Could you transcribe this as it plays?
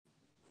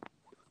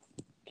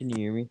Can you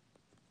hear me?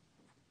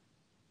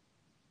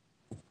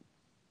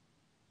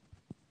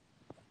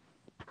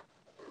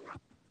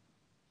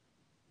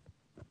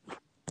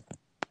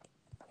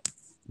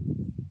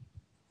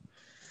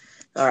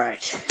 All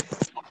right.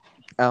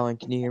 Alan,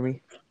 can you hear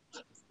me?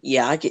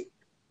 Yeah, I get.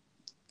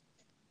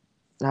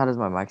 How does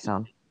my mic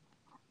sound?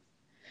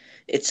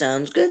 It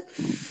sounds good.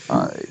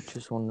 I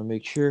just wanted to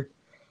make sure.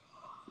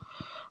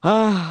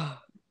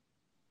 Ah,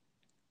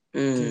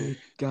 Mm. dude,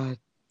 God,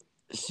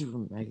 Super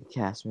Mega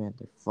Cast, man,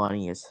 they're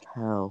funny as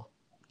hell.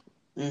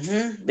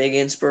 Big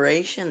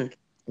inspiration.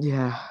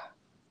 Yeah,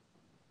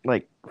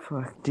 like,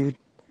 fuck, dude.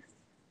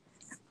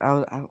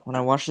 When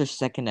I watched the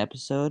second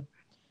episode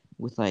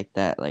with like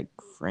that like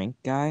Frank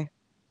guy,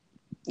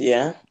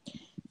 Yeah.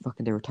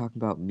 fucking, they were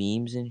talking about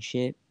memes and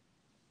shit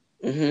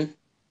Mm-hmm.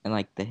 and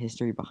like the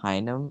history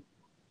behind them.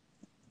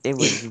 It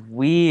was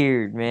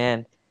weird,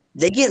 man.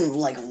 They get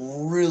like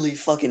really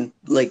fucking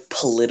like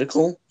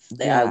political.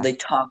 Yeah. They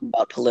talk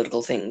about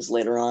political things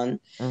later on.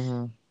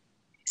 Mhm.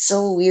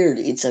 So weird.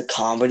 It's a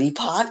comedy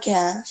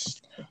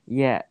podcast.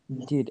 Yeah,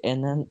 dude, You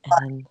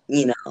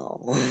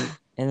know.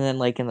 and then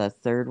like in the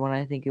third one,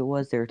 I think it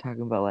was, they were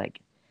talking about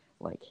like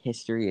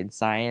history and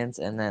science,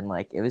 and then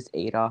like it was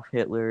Adolf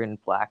Hitler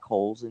and black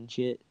holes and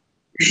shit.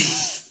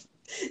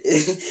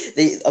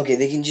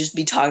 They can just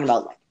be talking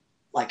about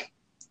like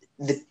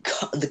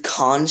the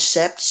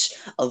concepts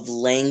of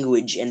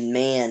language and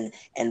man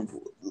and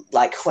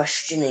like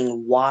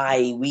questioning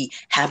why we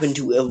happen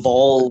to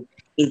evolve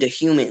into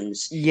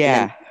humans and then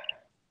Yeah,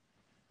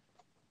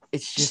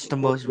 it's just the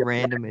most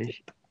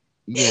randomish.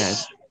 Yeah,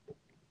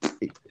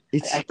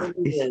 it's I think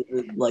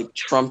the like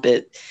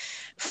trumpet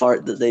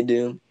fart that they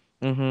do.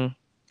 mm-hmm.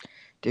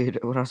 Dude,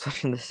 when I was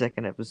watching the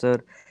second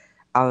episode,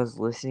 I was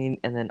listening,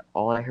 and then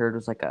all I heard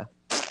was like a,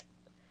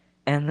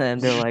 and then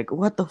they're like,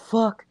 "What the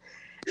fuck?"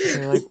 And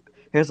they're like,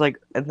 "Here's like,"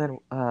 and then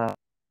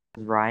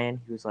Ryan,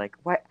 he was like,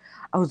 "What?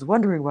 I was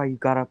wondering why you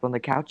got up on the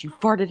couch. You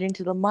farted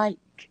into the mic,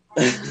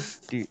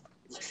 dude."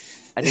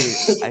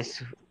 I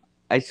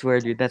I swear,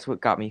 dude, that's what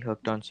got me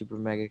hooked on Super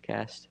Mega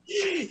Cast.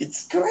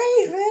 It's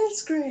great, man.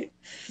 It's great.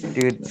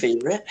 Dude,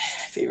 Favorite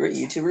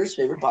YouTubers,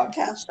 favorite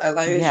podcast.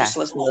 I yeah, just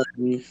listen to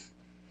them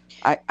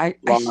I I I,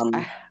 while s- I'm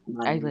I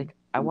on like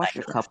I watched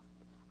a Minecraft. couple.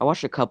 I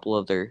watched a couple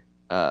of their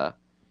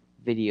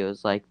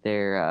videos, like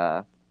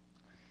their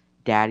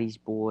Daddy's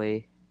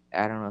Boy.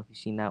 I don't know if you've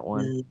seen that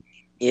one.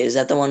 Yeah, is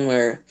that the one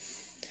where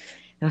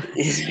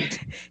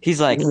He's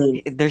like,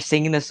 they're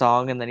singing the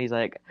song, and then he's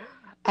like,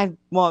 "I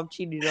mom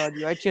cheated on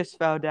you. I just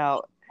found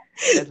out."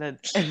 And then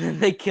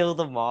they kill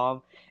the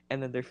mom,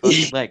 and then they're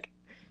fucking like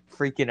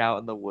freaking out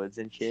in the woods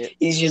and shit.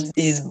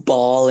 he's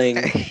bawling?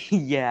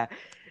 Yeah,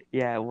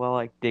 yeah. While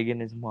like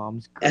digging his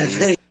mom's And grave.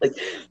 then he's like,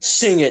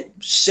 sing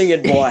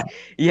it, boy.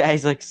 Yeah,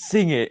 he's like,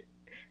 "Sing it,"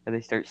 and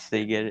they start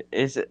singing.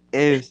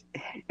 It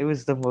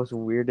was the most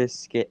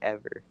weirdest skit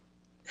ever.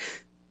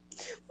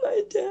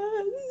 My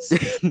dad is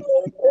my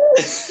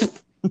dad.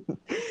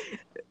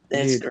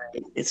 It's Dude,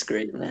 great. It's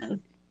great,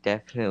 man.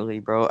 definitely,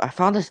 bro. I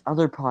found this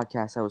other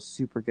podcast that was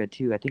super good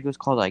too. I think it was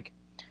called like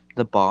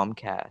the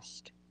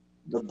Bombcast.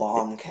 The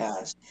bomb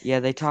cast. Yeah,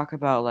 they talk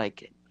about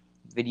like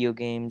video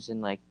games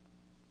and like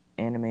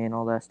anime and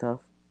all that stuff.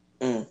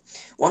 Mm.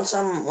 Once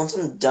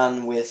I'm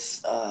done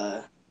with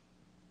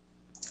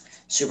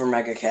Super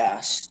Mega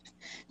Cast,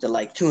 the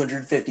like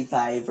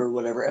 255 or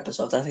whatever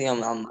episodes. I think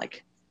I'm on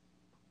like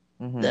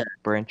the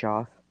Branch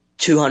off.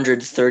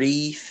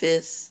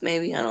 235th,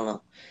 maybe. I don't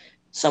know.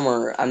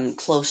 Somewhere I'm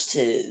close to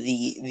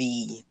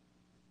the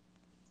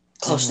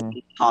close to Mm-hmm.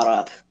 being caught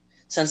up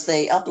since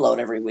they upload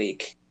every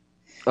week.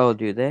 Oh,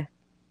 do they?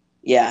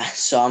 Yeah,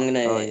 so I'm Oh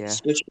gonna yeah.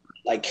 switch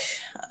like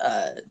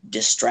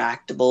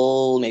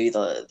Distractable, maybe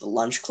the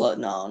Lunch Club.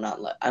 No, not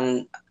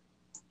I'm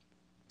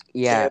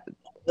Yeah. there.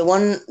 The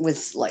one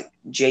with like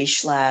Jay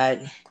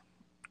Schlatt,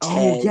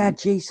 Oh Ted. yeah,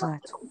 Jay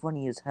Slat's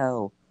funny as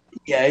hell.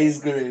 Yeah,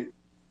 he's great.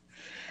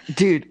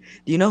 Dude,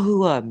 do you know who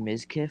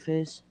Mizkif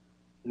is?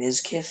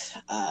 Mizkif.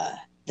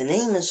 The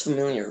name is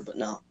familiar, but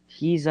no.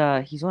 He's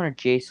one of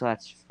Jay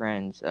Slat's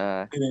friends.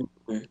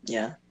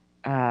 Yeah.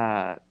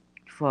 Uh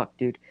fuck,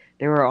 dude.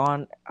 They were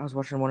on. I was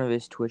watching one of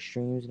his Twitch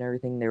streams and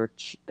everything. They were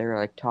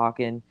like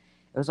talking.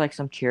 It was like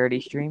some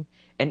charity stream,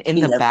 and He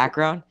never. in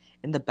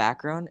the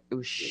background, it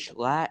was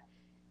Schlatt,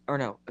 or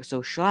no.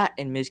 So Schlatt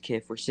and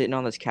Mizkif were sitting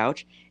on this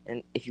couch,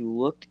 and if you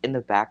looked in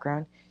the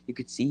background, you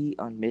could see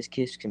on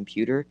Mizkif's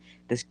computer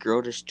this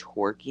girl just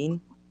twerking,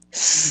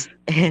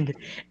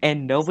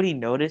 and nobody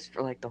noticed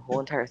for like the whole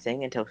entire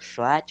thing until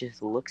Schlatt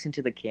just looks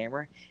into the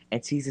camera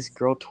and sees this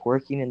girl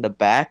twerking in the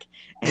back,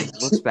 and he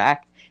looks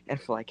back, and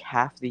for like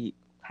half the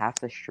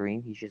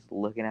stream, he's just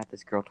looking at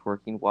this girl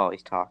twerking while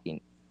he's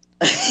talking.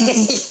 Dude,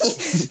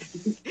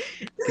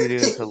 it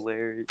was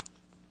hilarious.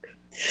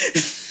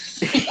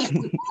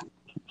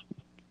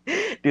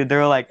 Dude, they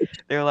were like,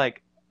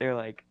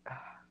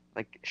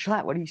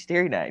 Schlatt, what are you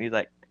staring at? And he's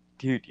like,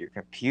 dude, your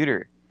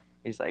computer.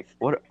 He's like,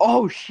 what?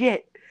 Oh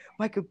shit,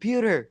 my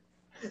computer.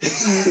 Dude,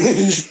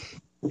 Just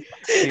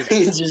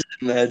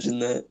imagine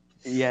that.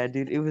 yeah,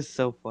 dude, it was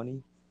so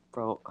funny,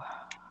 bro.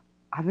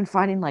 I've been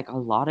finding like a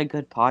lot of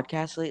good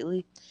podcasts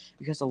lately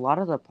because a lot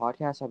of the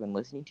podcasts I've been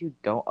listening to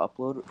don't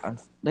upload.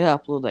 They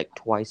upload like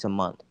twice a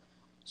month.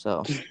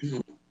 So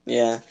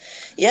Yeah.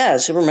 Yeah,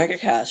 Super Mega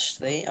Cast.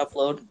 They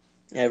upload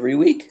every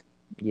week.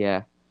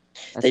 yeah,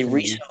 that's They gonna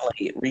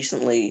be.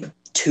 recently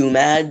Too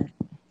Mad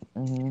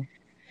Mhm.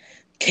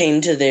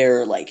 came to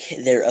their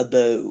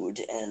abode,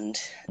 and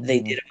they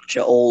did Mhm. a bunch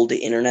of old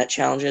internet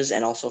challenges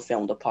and also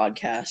filmed a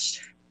podcast.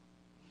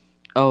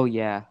 Oh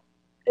yeah.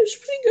 It was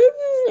pretty good.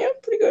 Yeah,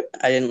 pretty good.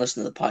 I didn't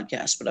listen to the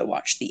podcast, but I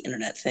watched the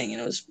internet thing,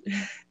 and it was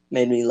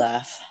made me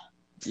laugh.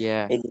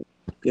 Yeah. It,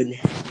 good,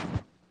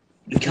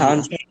 good Dude.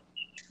 content.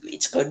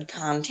 It's good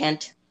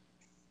content.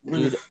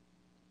 Dude.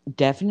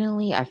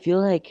 Definitely. I feel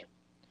like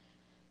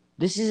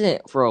this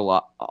isn't for a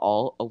lot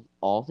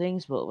all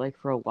things, but like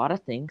for a lot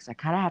of things, I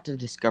kind of have to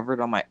discover it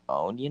on my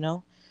own.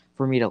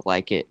 For me to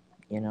like it.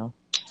 You know.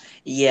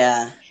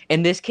 Yeah.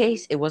 In this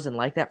case, it wasn't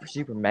like that for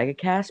Super Mega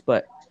Cast,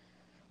 but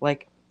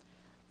like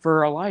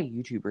for a lot of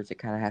YouTubers, it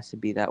kind of has to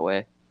be that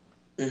way.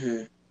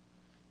 hmm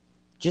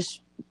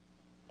Just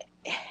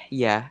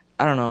yeah,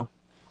 I don't know.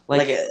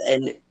 Like, Like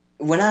and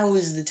when I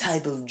was the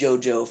type of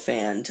JoJo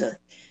fan to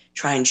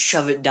try and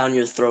shove it down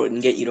your throat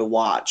and get you to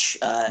watch,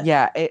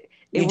 yeah, it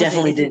you wasn't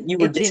definitely did. You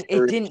were it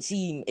discouraged. didn't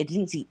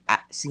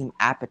seem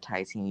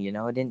appetizing.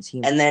 It didn't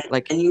seem And then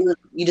like and you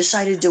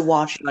decided to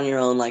watch it on your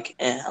own, like,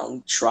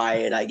 I'll try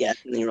it, I guess.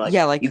 And then you're like,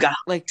 yeah, you got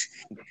like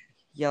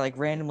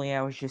randomly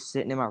I was just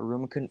sitting in my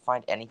room and couldn't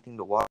find anything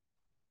to watch,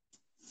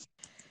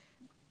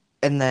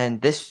 and then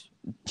this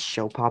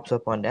show pops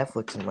up on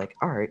Netflix and I'm like,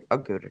 all right, I'll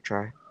give it a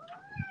try.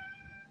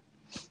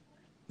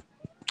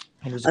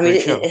 It was a I mean,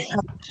 great show.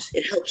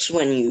 it helps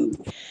when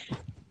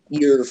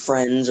your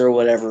friends or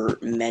whatever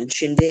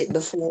mentioned it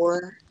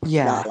before,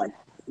 Yeah. not like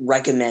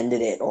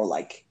recommended it or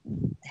like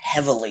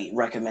heavily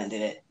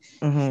recommended it.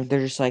 They're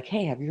just like,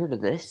 hey, have you heard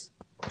of this?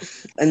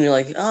 And you're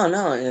like, oh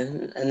no.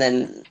 And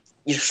then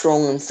you're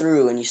scrolling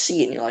through and you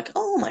see it and you're like,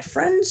 oh, my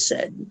friend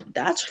said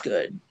that's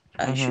good.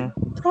 I should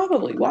Mm-hmm.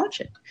 probably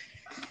watch it.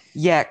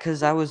 Yeah,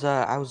 because I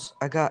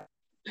got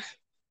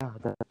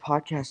the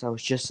podcast I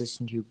was just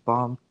listening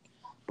to,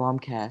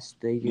 Bombcast.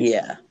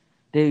 Yeah.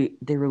 They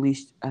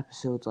released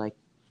episodes like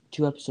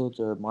 2 episodes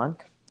a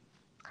month,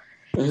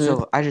 and hmm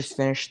so I just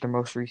finished the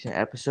most recent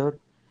episode,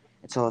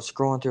 and so I was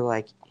scrolling through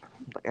like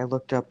I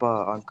looked up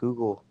on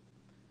Google,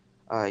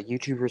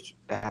 YouTubers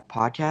that have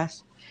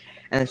podcasts,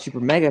 and the Super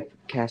Mega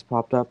Cast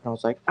popped up, and I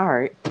was like, all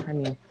right, I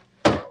mean,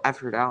 I've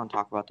heard Alan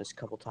talk about this a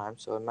couple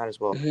times, so I might as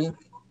well hmm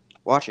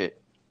watch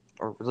it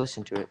or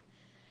listen to it.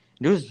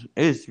 It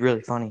was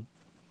really funny.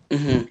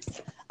 hmm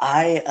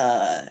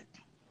I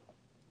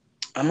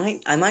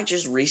I might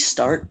just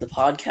restart the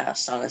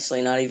podcast,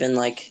 honestly, not even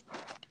like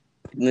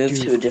move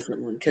Dude, to a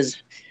different one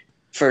because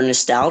for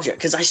nostalgia.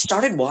 Because I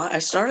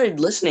started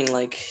listening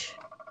like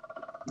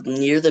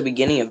near the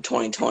beginning of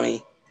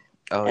 2020,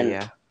 oh and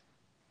yeah.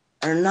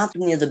 or not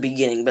near the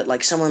beginning, but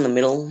like somewhere in the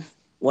middle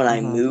when I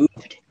Mhm.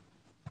 moved.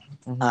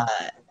 Mhm.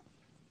 Uh,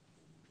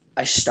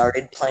 I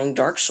started playing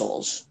Dark Oh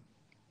Souls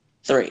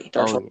yeah. 3,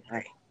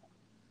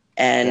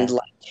 and Yeah.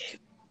 like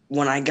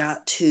when I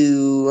got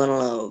to I don't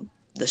know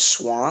the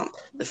swamp,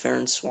 the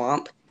Farron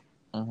Swamp,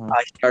 Mhm.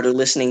 I started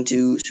listening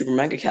to Super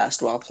Mega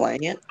Cast while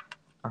playing it,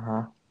 Uh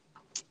huh.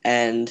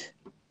 and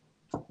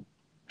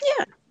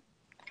yeah.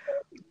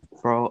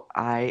 Bro,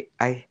 I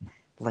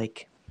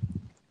like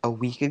a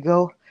week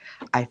ago,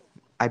 I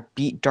I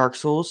beat Dark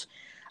Souls.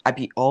 I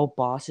beat all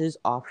bosses,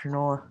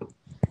 optional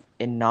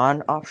and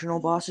non-optional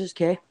bosses.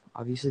 Okay,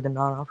 obviously the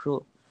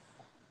non-optional,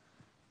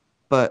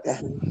 but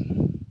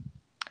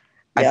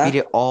I beat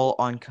Yeah, it all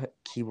on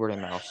keyboard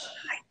and mouse.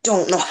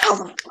 don't know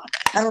how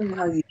I don't know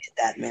how you did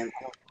that, man.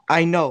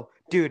 I know,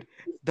 dude.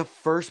 The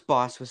first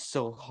boss was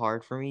so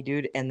hard for me,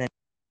 dude, and then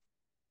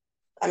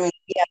I mean,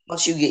 yeah,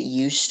 once you get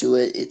used to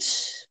it,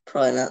 it's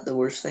probably not the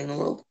worst thing in the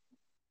world.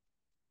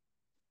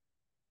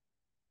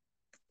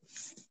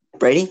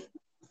 Brady,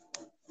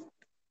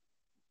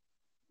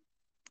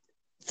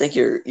 I think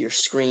your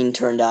screen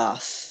turned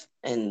off,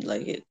 and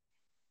like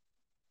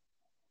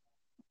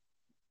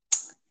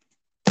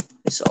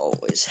this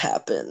always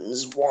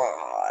happens.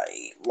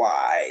 Why?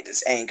 Why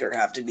does Anchor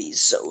have to be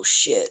so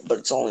shit? But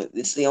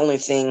it's the only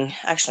thing.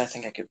 Actually, I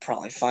think I could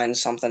probably find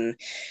something.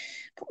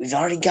 But we've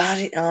already got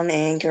it on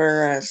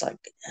Anchor, and it's like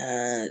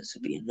it's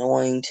would be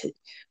annoying to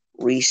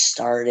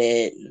restart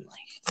it. And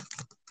like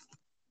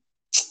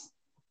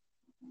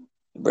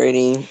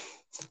Brady,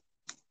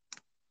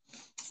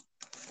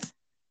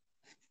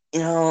 you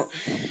know,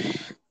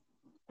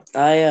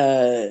 I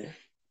uh,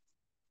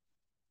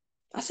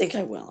 I think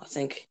I will.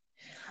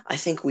 I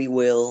think we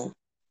will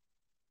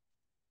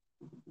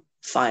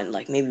find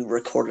like maybe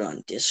record it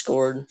on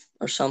Discord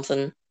or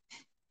something.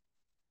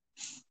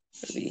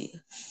 Maybe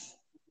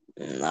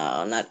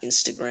no, not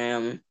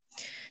Instagram.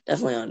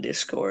 Definitely on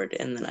Discord,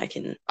 and then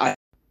I.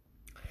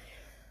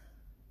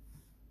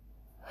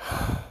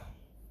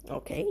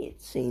 Okay,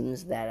 it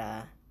seems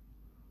that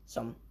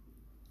some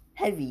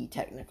heavy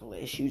technical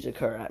issues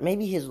occur.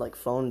 Maybe his like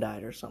phone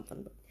died or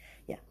something. But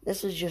yeah,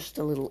 this is just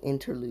a little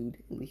interlude,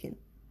 and we can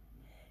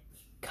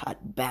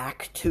cut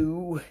back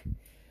to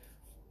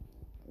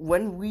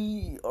when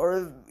we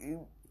are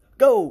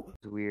go.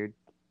 It's weird.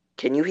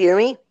 Can you hear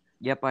me?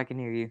 Yep, I can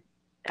hear you.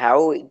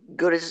 How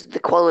good is the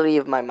quality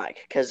of my mic?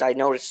 Because I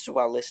noticed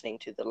while listening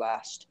to the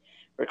last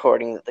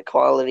recording that the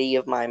quality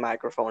of my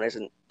microphone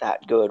isn't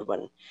that good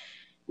when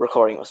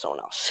recording with someone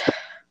else.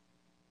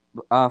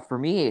 For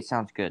me, it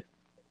sounds good.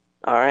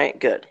 All right,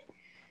 good.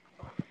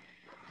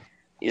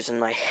 Using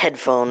my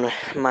headphone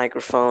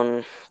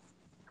microphone.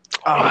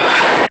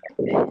 I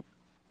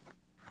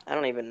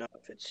don't even know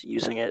if it's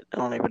using it. I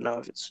don't even know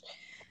if it's.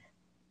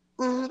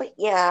 But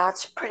yeah,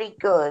 it's pretty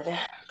good.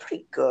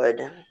 Pretty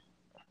good.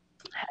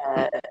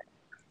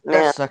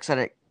 That sucks that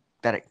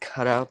it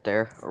cut out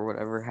there or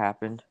whatever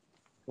happened.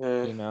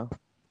 Mm, You know.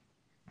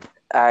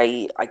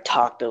 I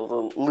talked a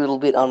little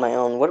bit on my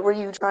own. What were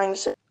you trying to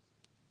say?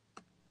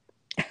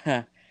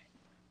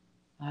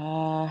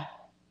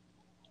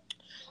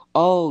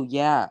 Oh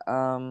yeah.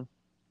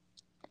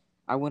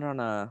 I went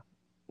on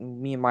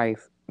me and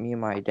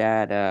my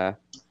dad.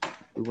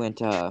 We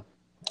went on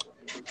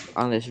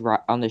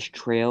this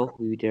trail.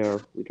 We did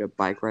a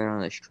bike ride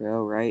on this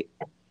trail, right?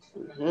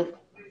 Mm-hmm.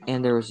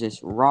 And there was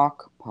this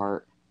rock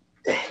part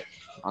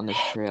on this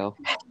trail.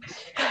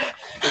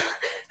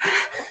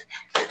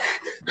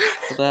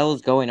 What the hell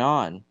is going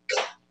on?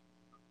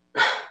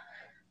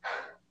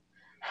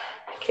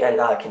 Can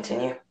I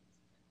continue?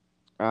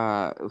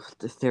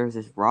 There was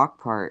this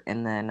rock part,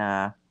 and then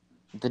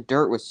the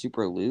dirt was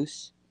super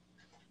loose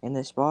in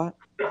this spot,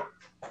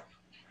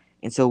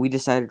 and so we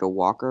decided to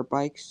walk our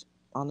bikes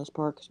on this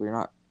part because we're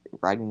not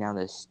riding down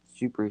this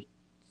super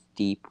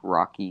steep,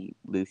 rocky,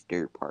 loose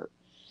dirt part.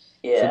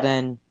 So Yeah.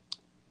 then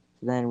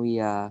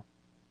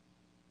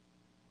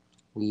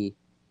we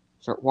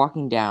start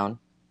walking down,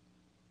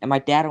 and my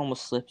dad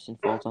almost slips and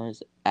falls on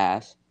his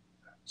ass.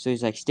 So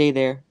he's like, "Stay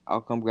there.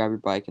 I'll come grab your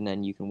bike, and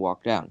then you can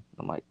walk down."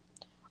 I'm like,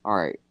 "All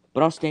right."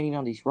 But I was standing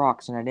on these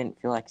rocks, and I didn't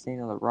feel like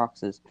standing on the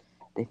rocks as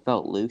they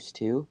felt loose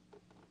too.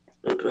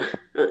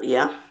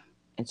 Yeah.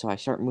 And so I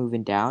start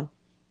moving down,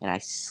 and I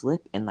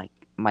slip, and like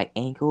my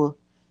ankle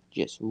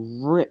just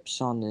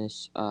rips on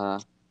this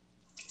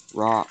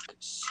rock,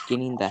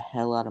 skinning the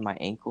hell out of my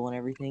ankle and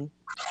everything.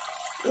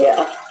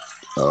 Yeah.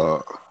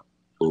 Hold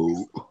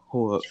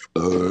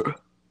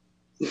up.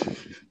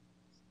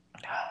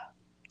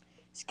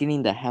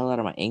 Skinning the hell out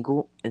of my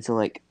ankle, and so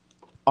like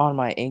on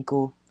my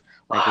ankle,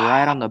 like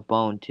right on the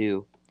bone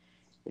too.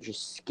 It's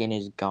just skin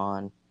is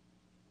gone.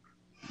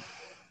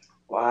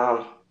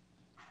 Wow.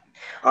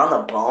 On the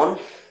bone?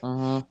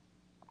 Mm-hmm.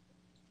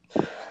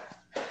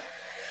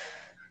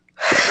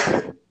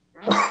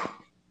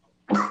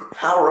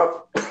 How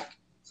rough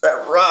is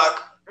that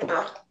rock?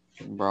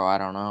 Bro, I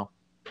don't know.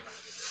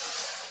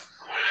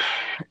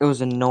 It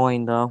was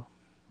annoying though,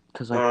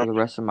 cause like for the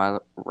rest of my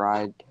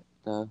ride,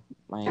 my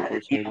ankle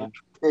was hurting.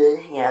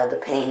 Yeah, the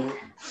pain.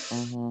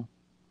 Mm-hmm.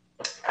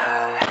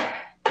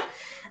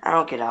 I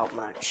don't get out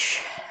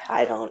much.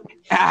 I don't.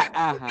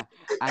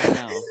 I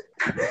know.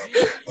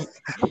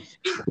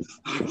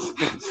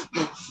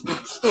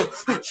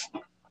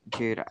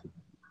 Dude,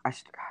 I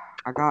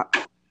got.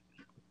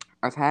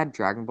 I've had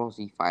Dragon Ball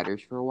Z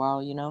Fighters for a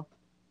while, you know,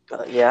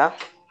 Yeah,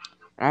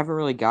 and I haven't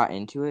really got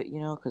into it, you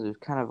know, because it was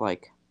kind of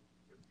like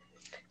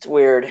it's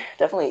weird.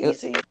 Definitely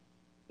it. It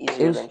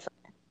easier was than.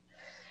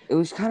 it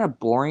was kind of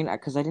boring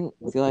because I didn't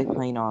feel like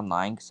playing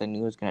online because I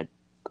knew I was gonna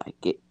like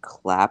get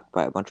clapped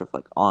by a bunch of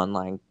like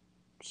online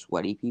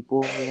sweaty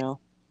people, you know.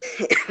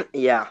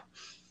 Yeah.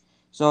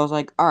 So I was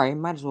like, all right,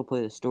 might as well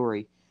play the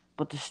story,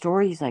 but the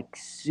story is like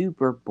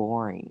super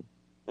boring.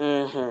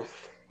 Mhm.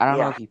 I don't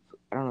know Yeah. if you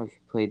I don't know if you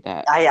played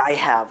that. I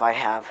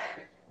have.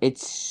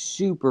 It's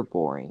super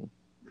boring.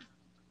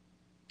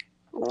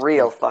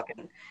 Real Like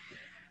fucking.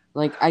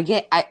 like I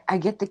get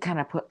to kind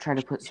of try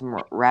to put some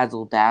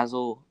razzle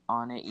dazzle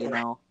on it, you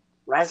know.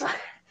 Res.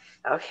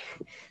 Okay.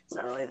 It's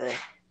not really the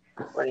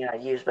word I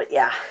use, but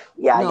yeah.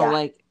 Yeah. No,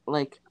 Yeah.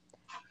 like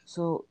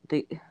so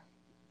they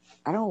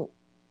I don't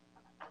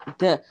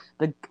the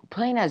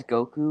playing as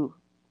Goku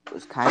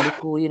was kind of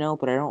cool, you know,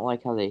 but I don't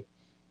like how they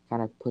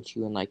kind of put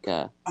you in like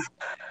a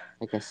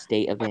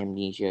state of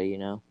amnesia, you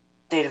know.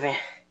 State of it.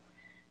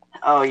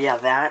 Oh yeah,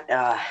 that.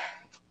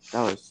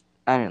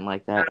 I didn't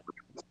like that.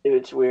 Dude,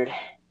 it's weird.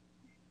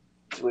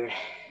 It's weird.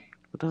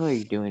 What the hell are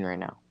you doing right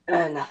now?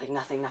 Nothing.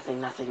 Nothing. Nothing.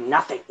 Nothing.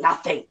 Nothing.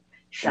 Nothing.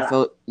 Shut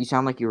up. You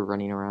sound like you were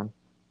running around.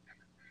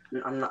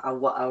 I'm not. I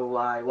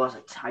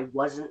wasn't. I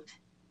wasn't.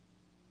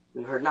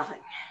 You heard nothing.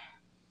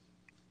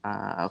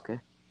 Okay.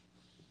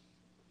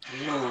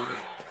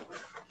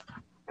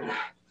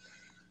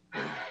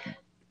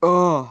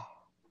 Oh,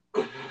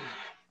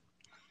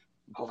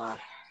 Hold on.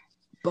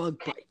 bug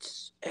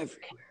bites everywhere.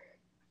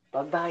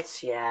 Bug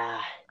bites, yeah.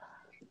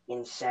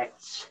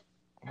 Insects,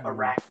 Mm,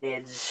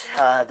 arachnids,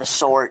 the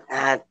sort.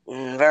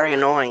 Very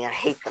annoying. I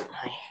hate them.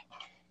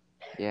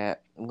 yeah,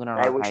 I went on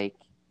I a wish. hike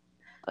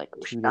like I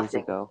wish 2 days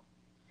nothing. ago.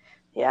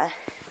 Yeah.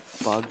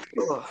 Bug,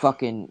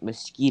 fucking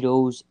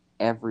mosquitoes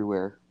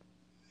everywhere.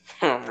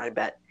 I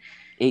bet.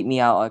 Ate me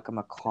out like I'm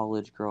a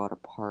college girl at a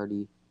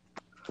party.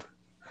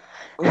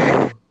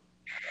 Ugh.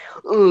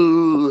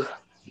 Ooh.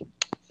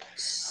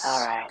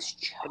 All right. Sex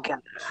I joke.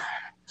 got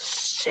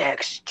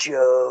sex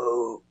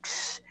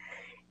jokes.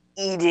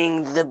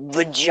 Eating the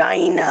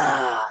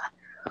vagina.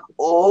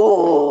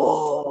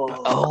 Oh.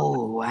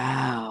 Oh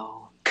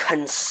wow.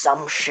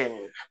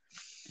 Consumption.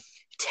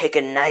 Take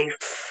a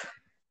knife.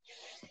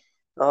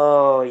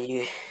 Oh,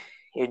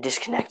 you're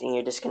disconnecting.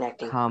 You're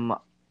disconnecting. Come I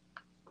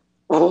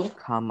of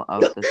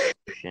the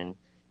ocean.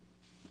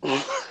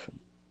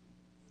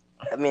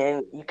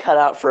 mean, you cut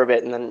out for a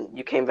bit, and then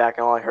you came back,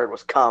 and all I heard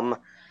was "come."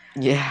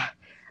 Yeah,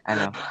 I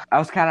know. I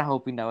was kind of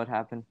hoping that would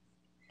happen.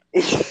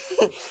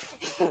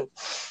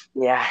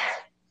 Yeah.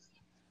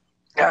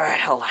 All right,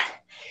 hold on.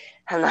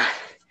 I'm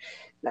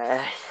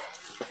not.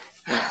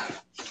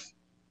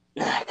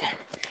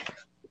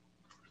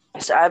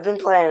 So I've been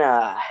playing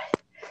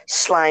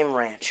Slime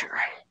Rancher.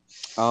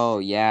 Oh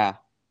yeah.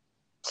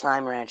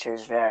 Slime Rancher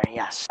is very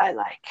yes. I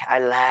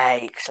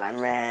like Slime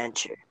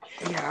Rancher.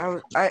 Yeah,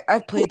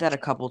 I've played that a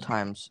couple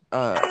times.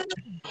 I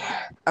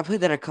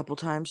played that a couple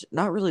times.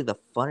 Not really the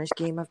funnest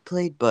game I've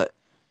played, but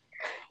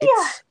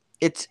Yeah.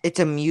 it's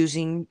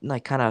amusing,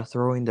 like kind of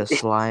throwing the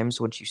slimes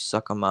once you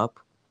suck them up.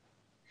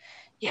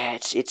 Yeah,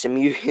 it's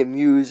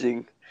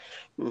amusing.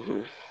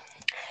 Hmm.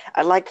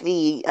 I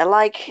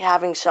like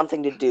having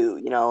something to do.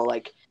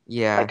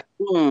 Yeah.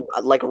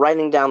 Like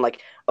writing down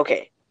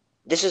okay,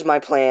 this is my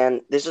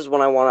plan. This is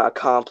what I want to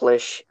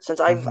accomplish. Since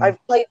Mhm. I've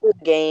played this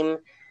game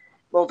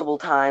multiple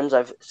times,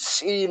 I've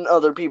seen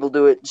other people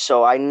do it,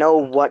 so I know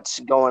what's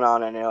going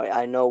on and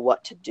I know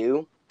what to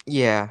do.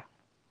 Yeah.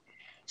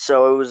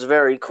 So it was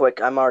very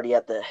quick. I'm already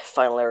at the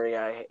final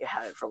area. I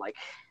had it for like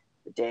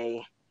a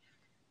day.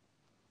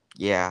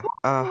 Yeah.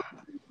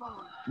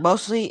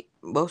 Mostly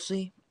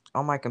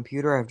on my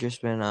computer. I've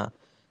just been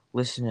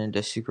listening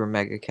to Super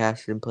Mega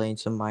Cast and playing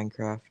some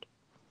Minecraft.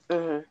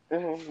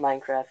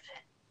 Minecraft.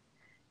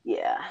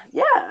 Yeah.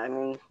 Yeah. I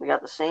mean, we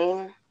got the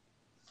same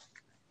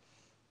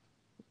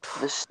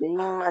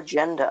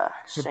agenda.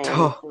 Same thing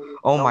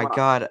Oh my going on.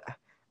 god.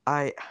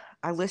 I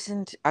I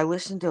listened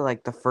to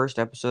like the first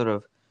episode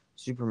of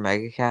Super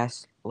Mega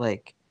Cast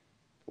like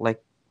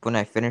when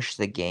I finished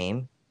the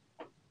game.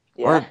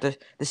 Or Yeah.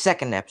 the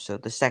second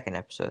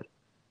episode.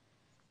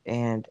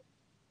 And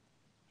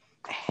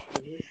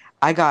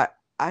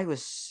I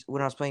was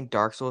when I was playing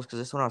Dark Souls, because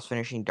this is when I was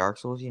finishing Dark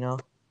Souls, you know?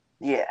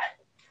 Yeah.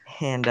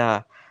 And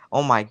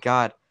oh my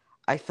god.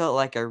 I felt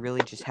like I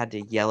really just had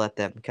to yell at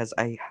them because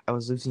I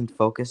was losing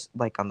focus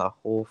like on the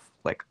whole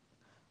like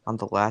on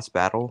the last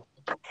battle.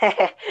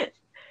 I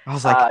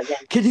was like, Yeah.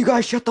 "Can you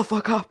guys shut the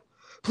fuck up?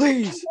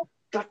 Please."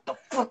 Shut the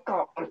fuck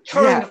up! I'm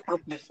trying Yeah. to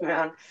focus,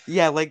 man.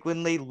 Yeah, like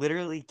when they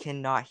literally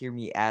cannot hear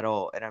me at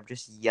all and I'm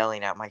just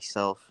yelling at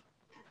myself.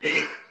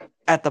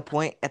 At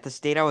the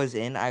state I was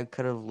in, I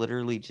could have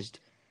literally just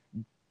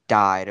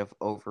died of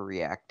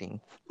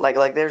overreacting. Like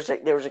there was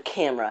a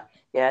camera.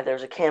 Yeah,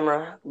 there's a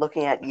camera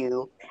looking at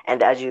you,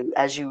 and as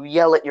you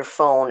yell at your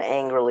phone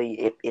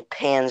angrily, it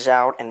pans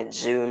out and it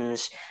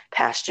zooms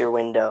past your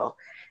window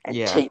and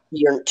Yeah.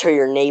 to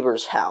your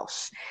neighbor's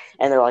house,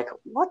 and they're like,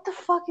 "What the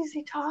fuck is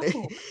he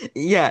talking about?"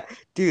 Yeah,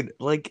 dude,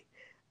 like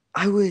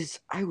I was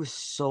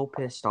so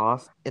pissed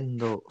off in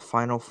the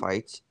final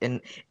fights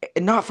and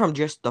not from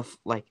just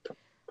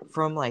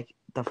from like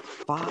the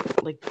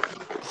like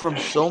from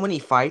so many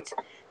fights,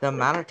 the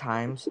amount of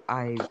times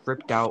I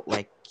ripped out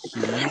like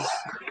keys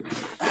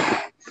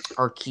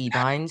or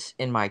keybinds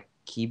in my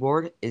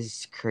keyboard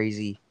is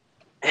crazy.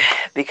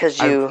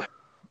 Because I you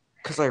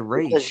because I because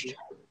raged.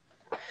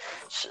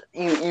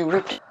 you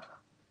ripped.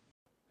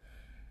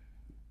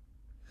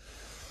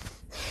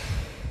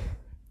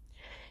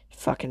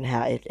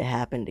 It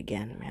happened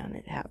again, man.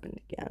 It happened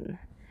again.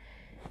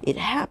 It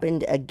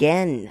happened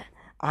again.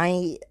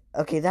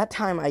 Okay, that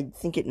time I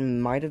think it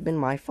might have been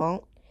my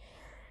fault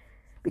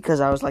because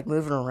I was like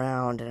moving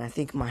around and I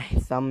think my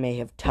thumb may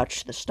have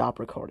touched the stop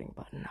recording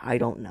button. I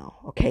don't know.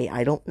 Okay,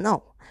 I don't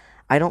know.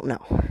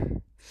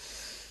 And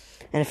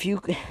if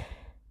you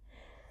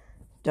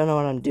don't know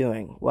what I'm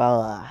doing,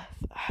 well,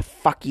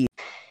 fuck you.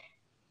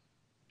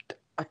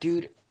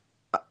 Dude,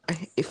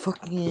 it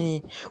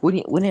fucking when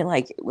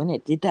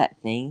it did that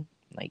thing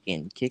like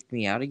and kicked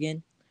me out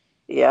again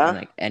and Yeah.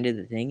 like ended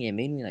the thing, it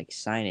made me like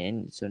sign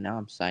in. So now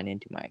I'm signed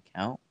into my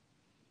account.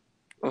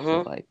 So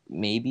Mhm. like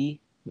maybe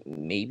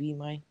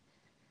my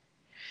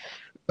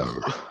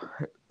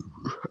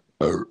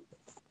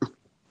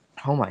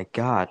oh my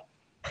god,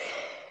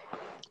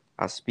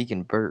 I was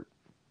speaking Bert.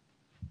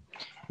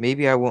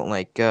 Maybe I won't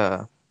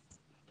Yeah.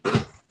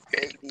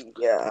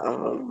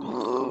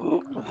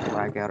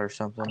 lag out or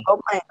something.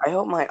 I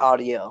hope my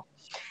audio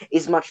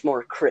is much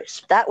more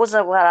crisp. That was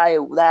what I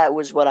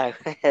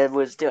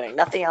was doing.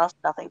 Nothing else.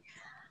 Nothing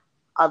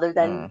other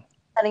than Mm.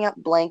 setting up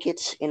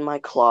blankets in my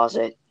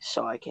closet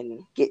so I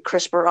can get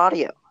crisper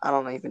audio. I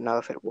don't even know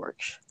if it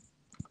works.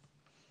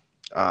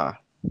 Uh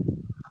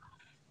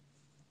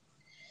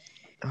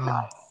No,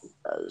 oh, it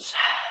does.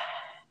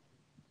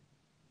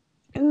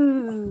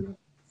 Ooh.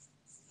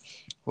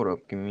 hold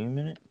up, give me a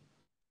minute.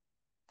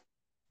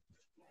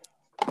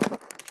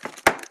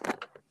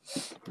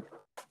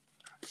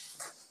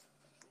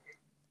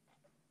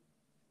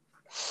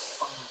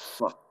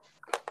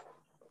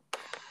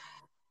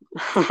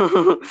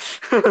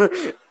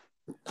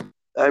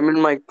 I'm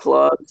in my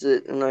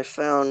closet and I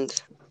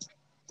found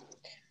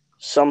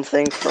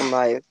something from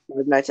my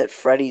Five Nights at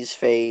Freddy's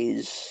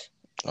phase.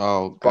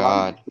 Oh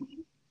Bonnie,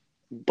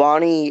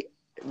 God.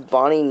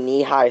 Bonnie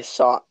knee-high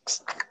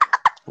socks.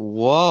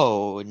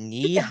 Whoa,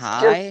 knee It's just,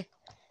 high?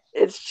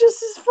 it's just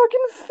his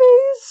fucking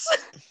face.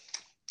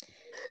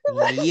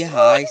 Knee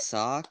high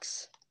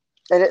socks?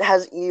 And it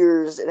has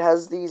ears. It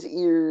has these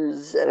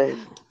ears.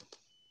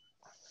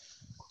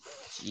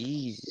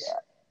 Jeez.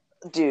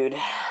 Dude,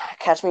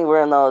 catch me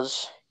wearing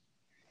those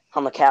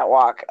on the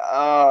catwalk.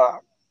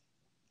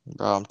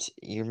 Bro,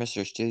 you're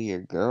Mr. Steal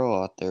Your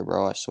Girl out there,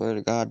 bro. I swear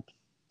to God.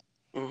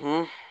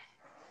 Mm-hmm.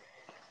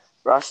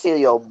 Bro, I steal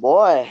your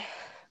boy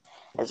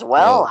as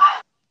well. Yo,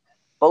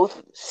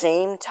 Both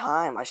same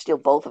time. I steal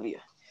both of you.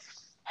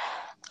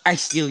 I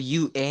steal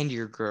you and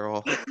your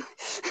girl.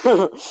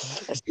 I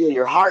steal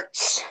your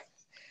hearts.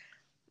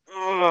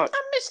 I'm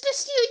Mr.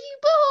 Steal You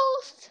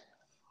Both.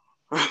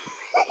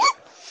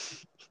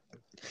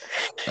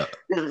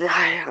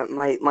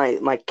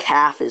 my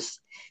calf is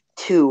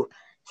too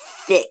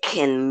thick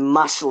and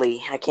muscly.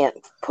 I can't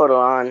put it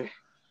on.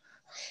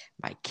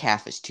 My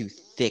calf is too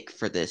thick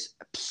for this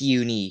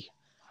puny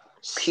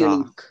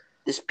Puny, sock.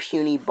 this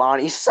puny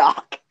Bonnie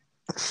sock.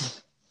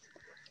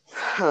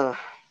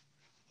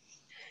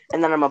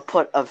 And then I'm gonna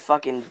put a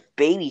fucking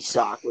baby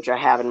sock, which I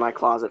have in my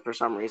closet for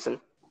some reason,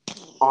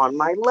 on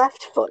my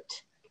left foot.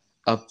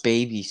 A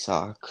baby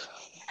sock.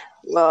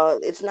 Well,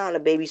 it's not a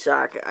baby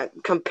sock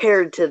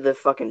compared to the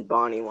fucking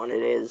Bonnie one.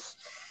 It is,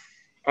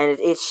 and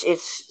it's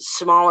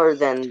smaller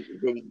than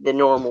the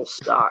normal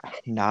sock.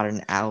 Not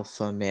an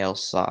alpha male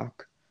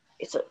sock.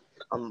 It's a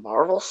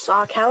Marvel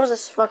sock. How is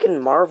this fucking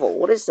Marvel?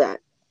 What is that?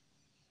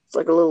 It's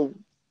like a little,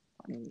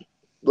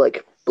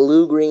 like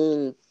blue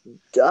green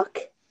duck,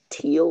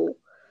 teal.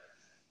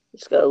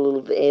 It's got a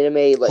little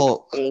anime like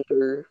Hulk.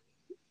 anchor.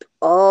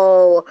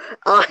 Oh,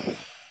 that's a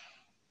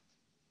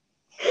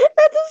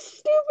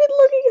stupid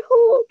looking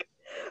Hulk.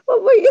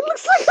 Oh my, it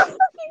looks like a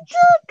fucking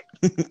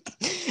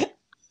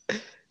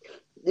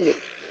duck.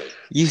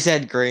 You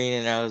said green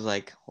and I was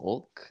like,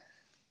 Hulk?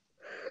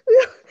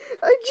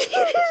 I cheated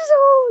his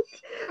Hulk.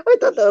 I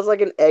thought that was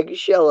like an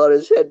eggshell on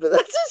his head, but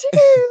that's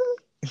his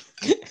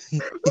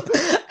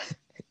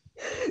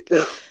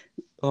hair.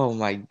 Oh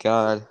my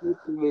God.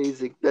 That's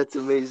amazing. That's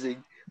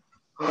amazing.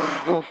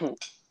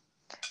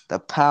 The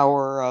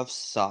power of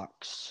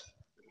socks.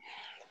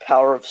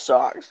 Power of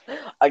socks.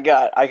 I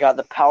got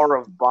the power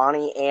of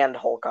Bonnie and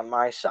Hulk on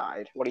my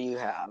side. What do you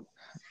have?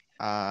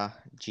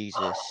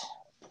 Jesus.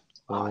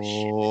 Oh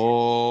shit.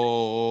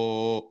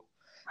 Oh,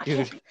 I dude,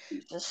 can't be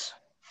Jesus.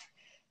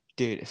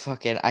 dude,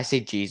 fucking, I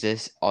say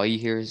Jesus, all you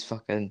hear is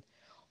fucking,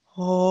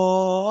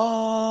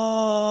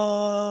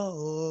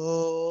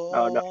 oh,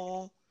 Oh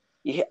no.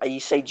 You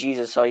say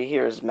Jesus, all you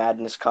hear is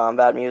Madness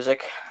Combat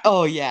music.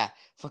 oh yeah,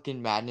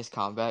 fucking Madness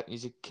Combat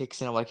music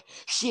kicks in. I'm like,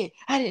 shit,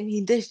 I didn't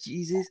mean this,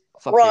 Jesus.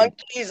 Wrong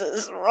Fucking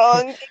Jesus.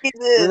 Wrong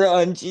Jesus.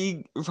 wrong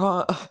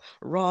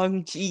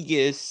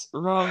Jesus,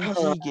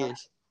 wrong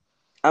Jesus.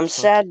 I'm Fuck.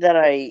 sad that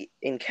I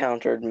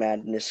encountered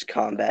Madness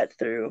Combat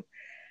through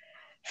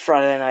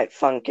Friday Night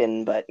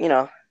Funkin', but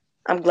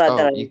I'm glad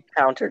that Oh, I you,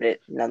 encountered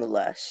it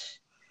nonetheless.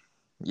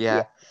 yeah,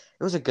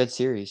 it was a good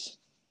series.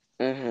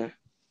 Mm-hmm.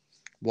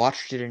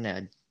 Watched it in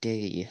a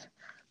day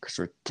because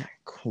we're that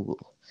cool.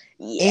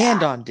 Yeah.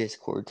 And on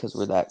Discord because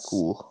we're that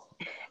cool.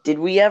 Did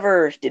we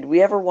ever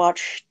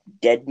watch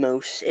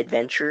Deadmau5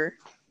 Adventure?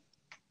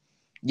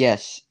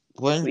 Yes.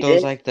 Weren't We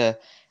those did. like the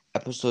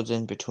episodes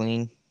in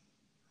between?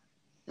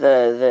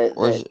 The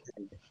Or is the it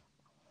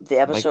the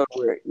like, episode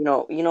where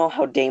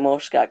how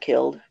Deimos got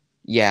killed?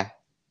 yeah,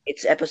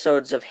 It's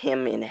episodes of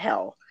him in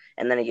hell,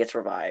 and then he gets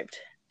revived.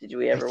 Did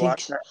we I ever think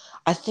watch that?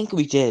 I think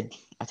we did.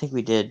 I think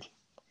we did.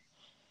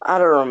 I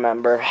don't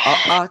remember.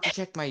 I'll have to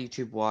check my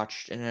YouTube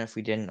watched, and then if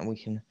we didn't, we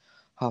can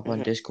hop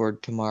on Mhm.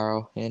 Discord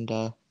tomorrow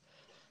and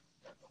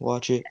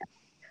watch it.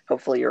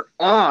 Hopefully your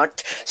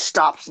aunt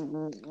stops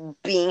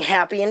being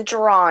happy and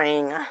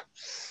drawing.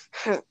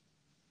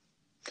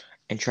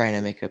 And trying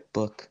to make a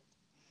book.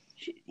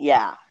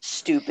 Yeah,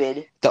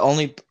 stupid. The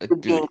only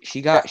Being dude,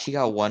 she got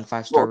 1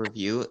 5-star book.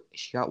 review.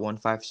 She got 1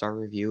 5-star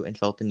review and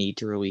felt the need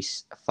to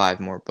release 5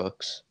 more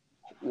books.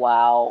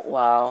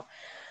 Wow.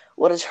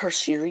 What is her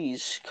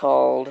series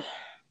called?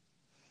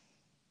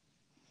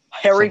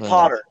 Harry Something like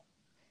Potter.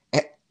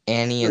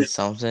 Annie and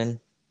something.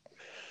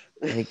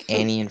 I think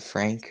Annie and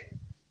Frank.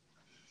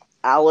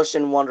 Alice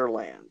in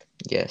Wonderland.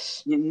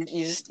 Yes. You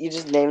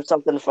just named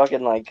something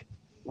fucking like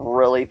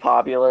really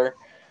popular.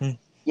 Hmm.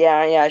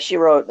 Yeah. She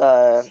wrote.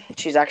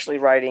 She's actually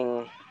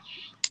writing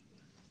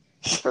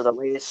for the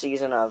latest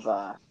season of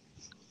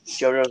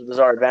JoJo's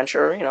Bizarre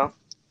Adventure. Yeah.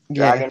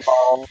 Dragon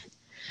Ball.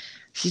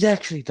 She's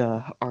actually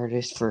the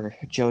artist for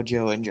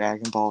JoJo and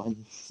Dragon Ball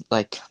and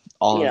like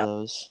all You of know,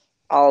 those.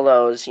 all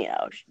those.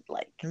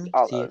 Like Let me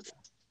all see it. those.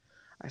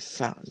 I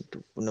found.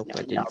 Nope,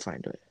 I No, didn't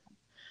find it.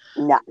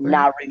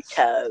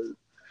 Naruto.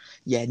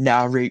 Yeah,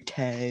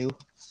 Naruto.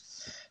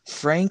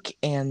 Frank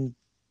and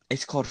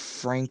it's called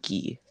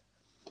Frankie.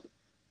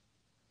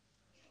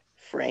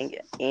 Frank,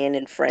 Anne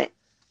and Frank,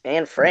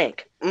 and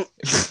Frank.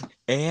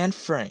 And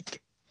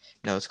Frank.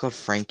 No, it's called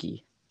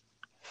Frankie.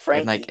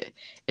 And Frankie.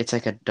 it's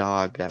like a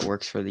dog that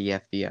works for the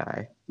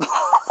FBI.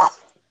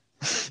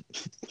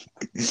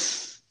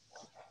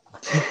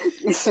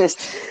 It's just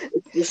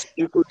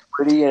super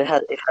pretty and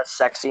it has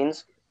sex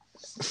scenes.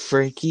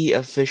 Frankie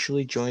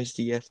officially joins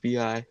the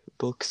FBI.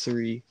 Book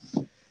 3.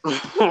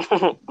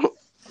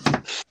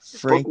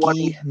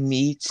 Frankie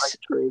meets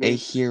a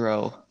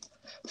hero.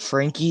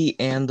 Frankie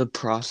and the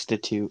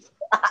prostitute.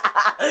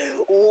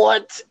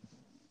 What?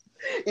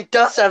 It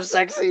does have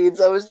sex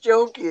scenes. I was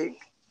joking.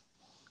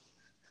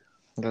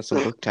 That's a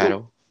book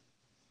title.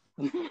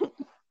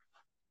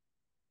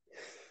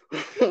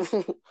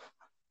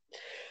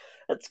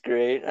 That's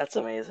great. That's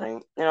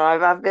amazing. You know,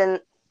 I've been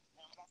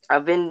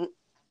I've been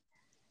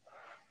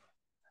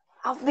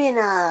you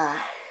know,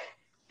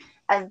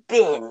 I've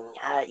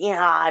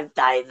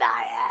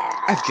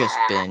just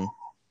been.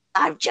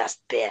 I've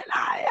just been.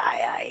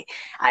 I.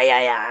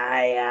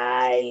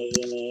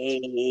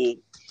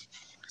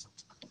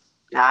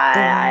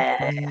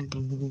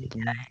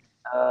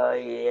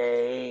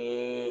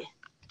 Yeah.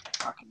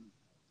 Fucking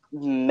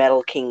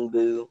Metal King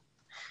Boo.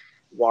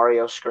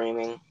 Wario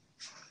screaming.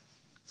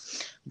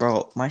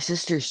 Bro, my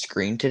sister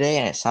screamed today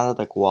and it sounded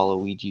like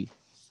Waluigi.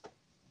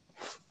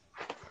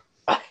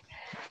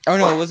 Oh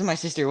no, it wasn't my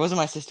sister. It wasn't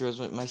my sister. It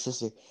was my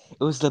sister.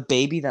 It was the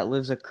baby that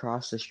lives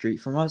across the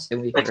street from us,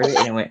 and we heard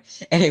it,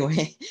 and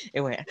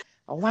it went,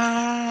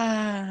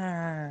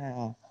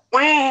 wow.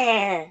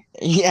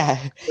 Yeah.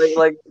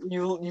 Like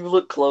you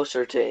look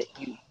closer to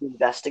you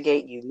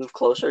investigate. You move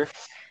closer,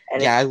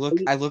 and yeah. I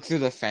look through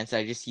the fence.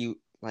 I just see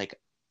like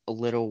a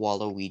little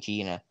Waluigi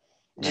in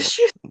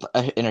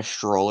a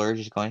stroller,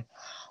 just going,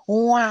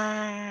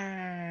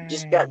 wow.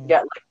 Just got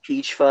like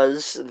Peach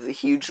Fuzz, the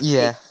huge.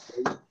 Yeah.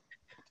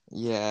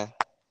 Yeah.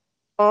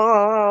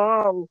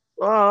 Oh,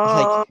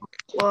 Like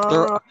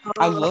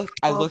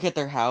I look at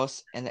their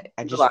house and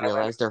I just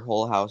realized their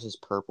whole house is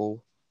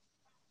purple.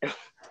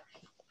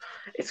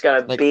 It's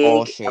got like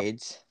all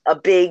shades. A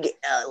big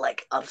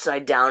like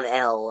upside down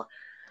L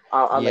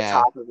on the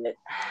top of it.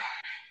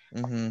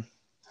 Mm-hmm.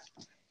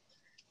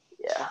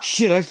 Yeah.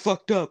 Shit, I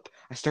fucked up.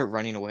 I start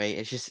running away.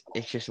 It's just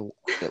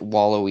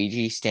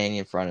Waluigi standing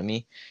in front of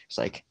me. It's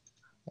like,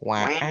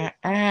 wah,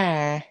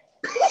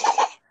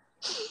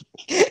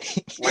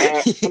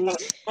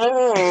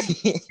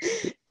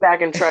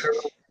 Back and try to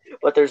run,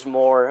 but there's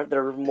more.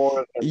 There's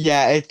more of him.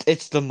 Yeah,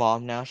 it's the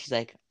mom now. She's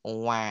like,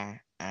 wah,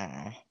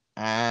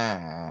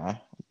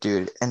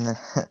 dude, and then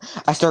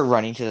I start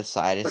running to the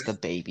side. It's the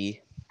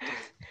baby.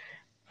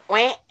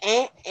 I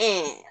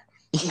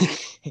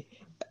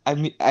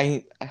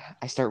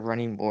start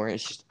running more.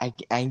 It's just I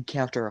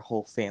encounter a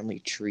whole family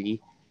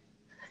tree.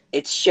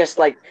 It's just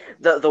like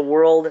the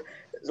world.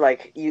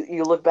 Like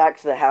you look back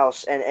to the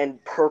house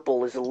and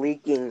purple is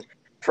leaking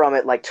from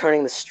it, like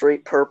turning the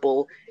street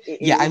purple.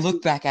 I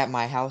look back at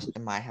my house,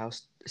 and my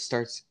house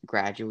starts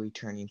gradually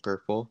turning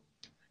purple.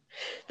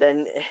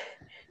 Then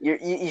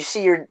you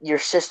see your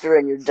sister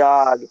and your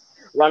dog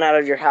run out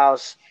of your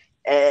house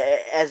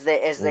as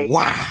they're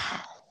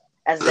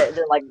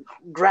like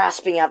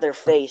grasping at their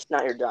face.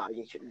 Not your dog.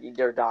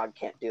 Your dog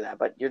can't do that,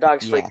 but your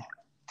dog's freaking out.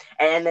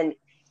 And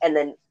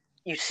then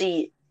you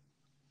see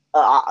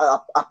a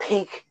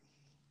pink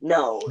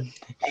nose.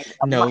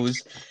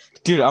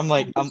 Dude,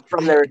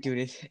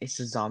 dude, it's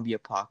a zombie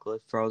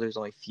apocalypse, bro. There's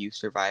only few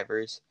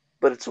survivors.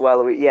 But it's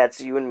Waluigi. Yeah, it's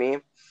you and me.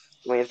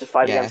 We have to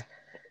fight against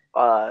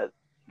the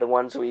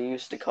ones we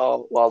used to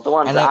call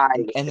and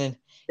then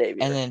they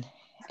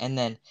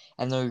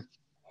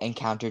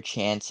encounter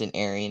Chance and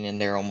Arian,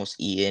 and they're almost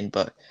eaten,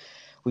 but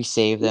we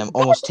save them,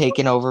 almost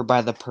taken over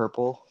by the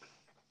purple.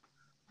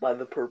 And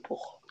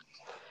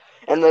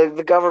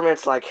the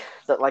government's like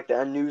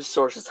the news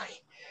source is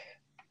like,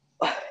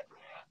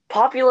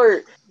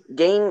 popular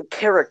game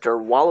character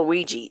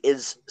Waluigi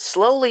is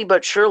slowly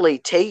but surely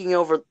taking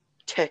over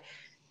the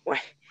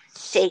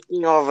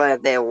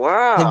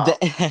world.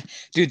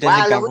 Dude,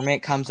 then the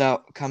government comes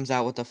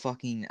out with a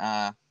fucking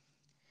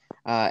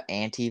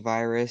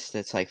antivirus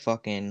that's like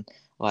fucking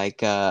like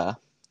the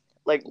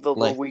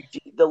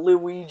Luigi.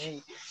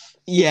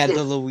 Yeah,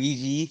 the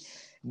Luigi.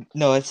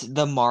 No, it's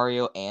the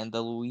Mario and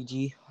the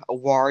Luigi.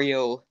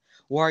 Wario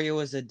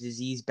was a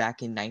disease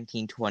back in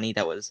 1920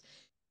 that was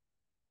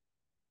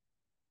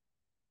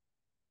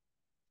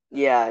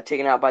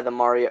taken out by the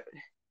Mario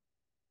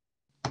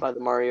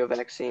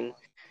vaccine.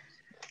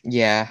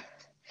 Yeah.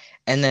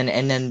 And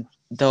then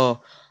the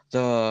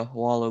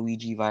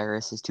Waluigi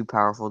virus is too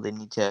powerful. They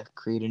need to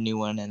create a new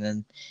one, and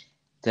then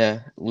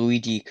the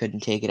Luigi couldn't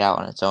take it out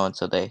on its own,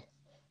 so they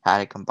had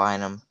to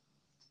combine them.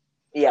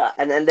 Yeah,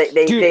 and then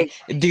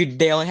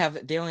they only have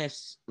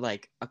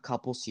like a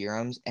couple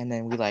serums, and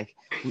then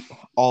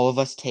all of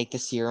us take the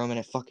serum, and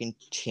it fucking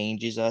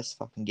changes us,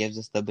 fucking gives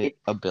us the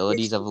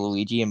abilities of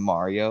Luigi and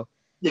Mario.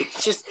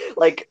 It's just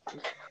like,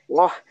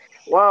 whoa,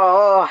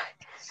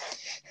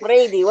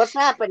 Brady, what's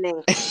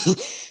happening?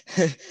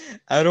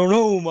 I don't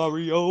know,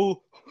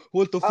 Mario.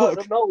 What the fuck? I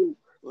don't know.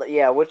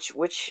 Yeah, which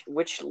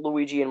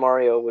Luigi and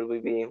Mario would we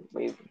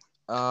be?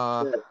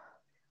 Uh,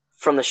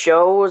 From the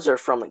shows or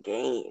from the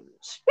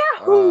games?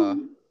 uh,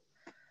 Yahoo!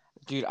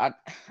 dude, I'd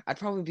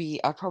probably be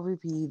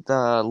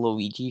the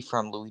Luigi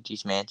from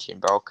Luigi's Mansion,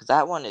 bro, because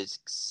that one is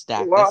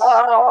stacked. That's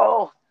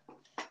Whoa!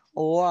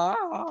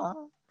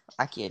 wow.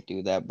 I can't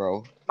do that,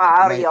 bro. My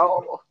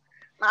Mario!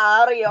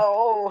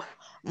 Mario!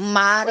 Where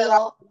are,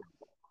 Mario.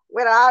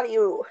 where are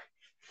you?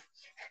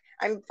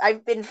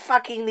 I've been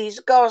fucking these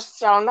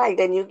ghosts all night,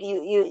 and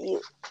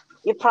you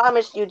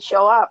promised you'd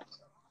show up.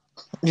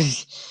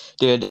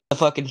 Dude, the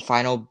fucking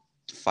final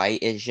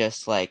fight is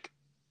just like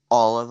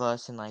all of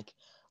us and like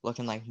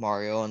looking like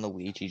Mario and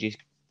Luigi just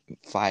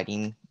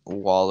fighting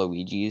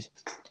Waluigi's,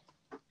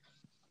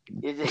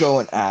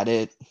 going at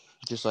it,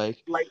 just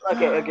like. Like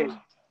okay.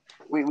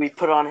 We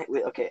put on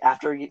okay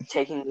after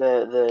taking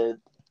the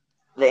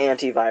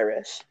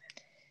antivirus.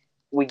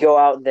 We go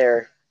out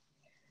there.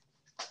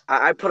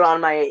 I put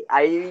on my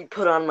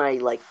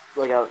like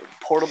a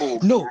portable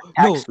No,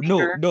 backpack no, no,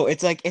 speaker. no.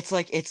 It's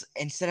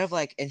instead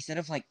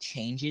of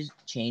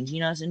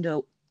changing us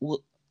into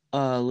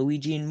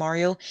Luigi and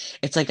Mario,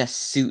 it's like a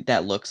suit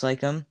that looks like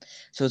them.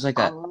 So it's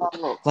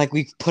Oh, like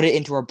we put it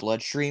into our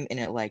bloodstream, and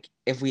it like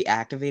if we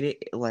activate it,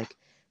 it like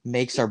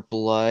makes our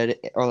blood,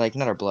 or like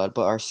not our blood,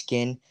 but our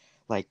skin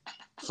like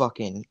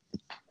fucking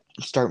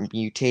start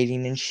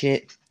mutating and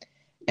shit,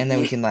 and then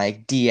we can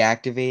like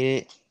deactivate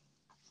it,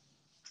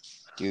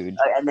 dude.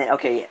 and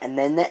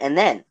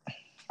then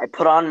I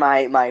put on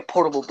my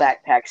portable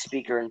backpack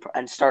speaker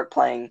and start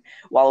playing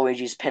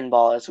Waluigi's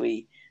Pinball as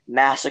we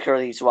massacre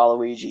these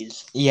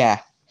Waluigis Yeah,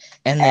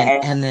 and then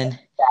and and then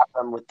infect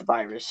them with the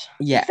virus.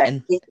 yeah,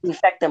 and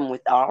Infect them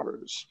with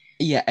ours.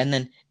 yeah, and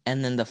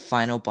then the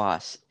final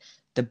boss,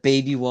 the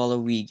baby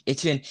Waluigi.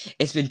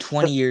 It's been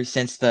 20 years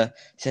since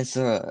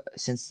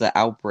the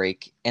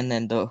outbreak, and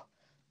then the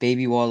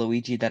baby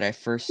Waluigi that I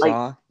first Like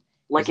saw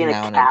like is in a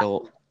now an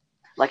adult. castle,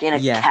 like in a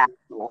Yeah,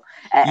 castle,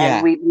 and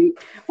yeah,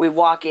 we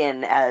walk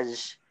in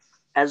as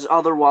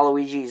other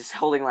Waluigis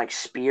holding like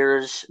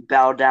spears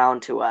bow down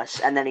to us,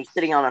 and then he's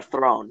sitting on a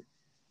throne.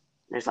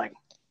 And he's like,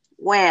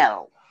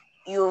 "Well,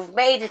 you've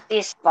made it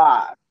this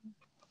far.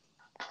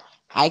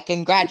 I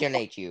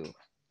congratulate you.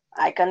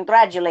 I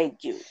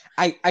congratulate you."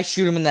 I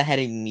shoot him in the head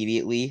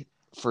immediately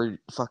for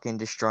fucking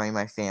destroying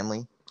my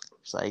family.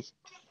 It's like,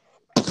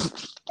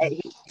 And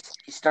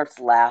he starts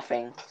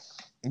laughing.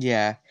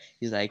 yeah,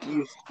 he's like,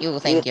 You you you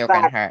think you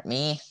can thought hurt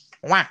me?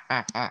 Wah,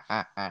 ha, ha,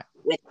 ha, ha.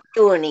 with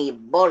 20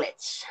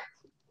 bullets,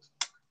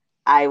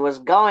 I was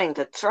going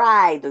to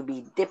try to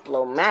be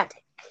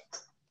diplomatic,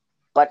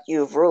 but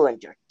you've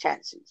ruined your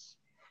chances.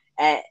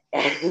 And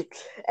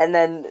and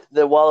then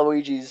the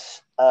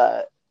Waluigi's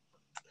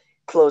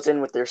close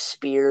in with their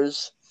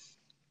spears.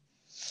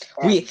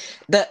 We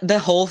the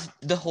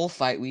whole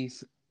fight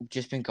we've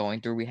just been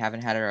going through. We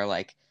haven't had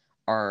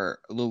our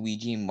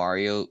Luigi and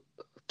Mario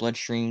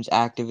bloodstreams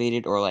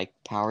activated or like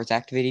powers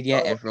activated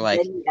yet, and we're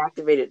like, Then we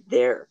activate it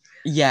there.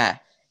 yeah,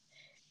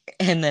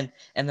 and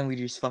then we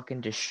just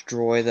fucking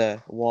destroy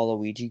the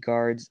Waluigi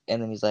guards,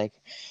 and then he's like,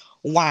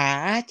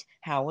 what?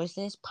 How is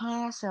this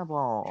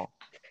possible?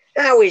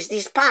 How is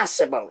this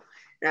possible?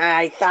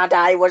 I thought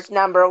I was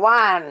number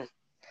one.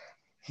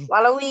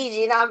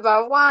 Waluigi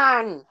number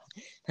one.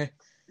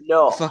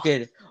 No,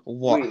 Fucking we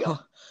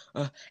what?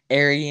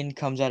 Arian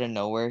comes out of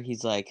nowhere.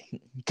 He's like,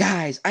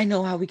 guys, I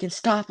know how we can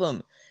stop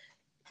him.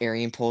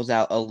 Arian pulls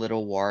out a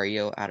little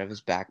Wario out of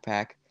his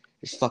backpack,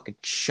 just fucking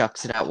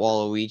chucks it at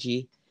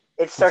Waluigi.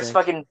 It starts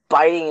like, fucking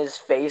biting his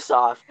face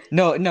off.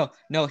 No, no,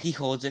 no. He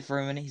holds it for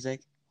a minute. He's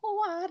like,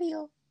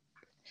 Wario.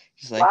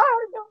 He's like,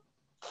 Mario,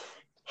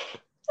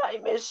 I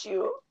miss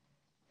you.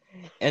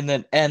 and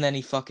then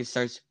he fucking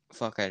starts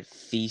fucking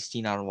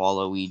feasting on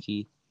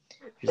Waluigi.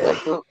 He's like,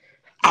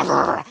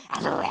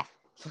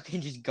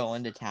 fucking just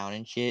going to town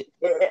and shit.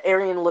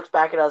 Arian looks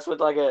back at us with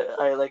like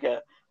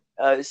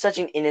a such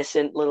an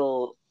innocent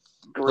little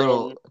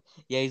grin.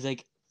 Yeah, he's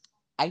like,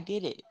 I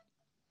did it.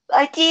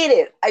 I did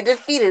it. I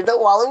defeated the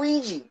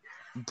Waluigi.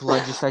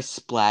 Blood just starts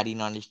splatting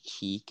on his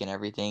cheek and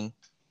everything.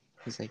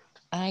 He's like,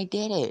 I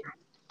did it.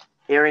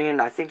 Arian,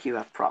 I think you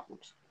have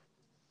problems.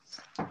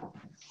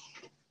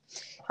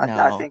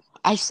 No,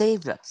 I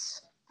saved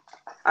us.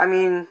 I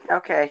mean,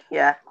 okay,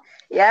 yeah.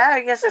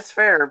 I guess that's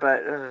fair,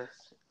 but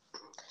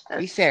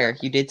Be fair,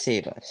 you did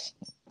save us.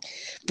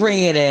 Bring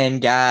it in,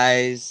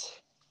 guys.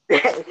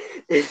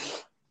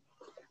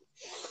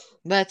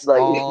 Let's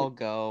all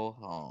go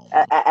home.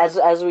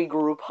 As we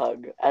group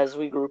hug,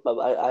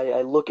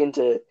 I look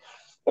into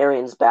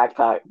Arian's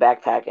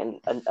backpack, and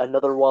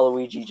another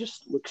Waluigi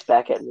just looks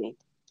back at me.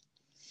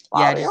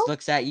 Yeah, just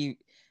looks at you.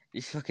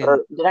 Just fucking.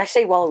 Or, did I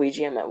say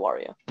Waluigi? I meant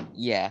Wario.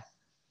 Yeah.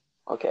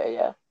 Okay,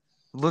 yeah.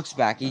 Looks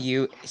back at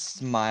you,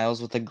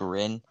 smiles with a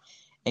grin,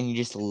 and you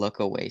just look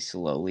away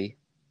slowly.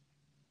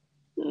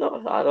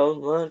 No, I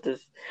don't want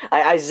this.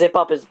 I zip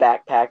up his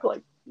backpack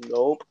like,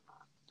 nope.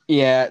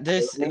 Yeah,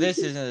 this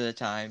isn't the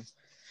time.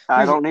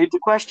 I don't need to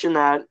question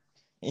that.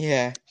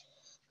 Yeah.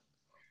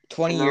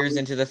 20 years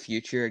into the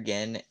future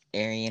again,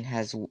 Arian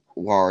has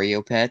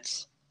Wario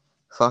pets.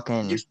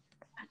 Fucking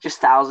Just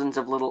thousands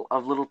of little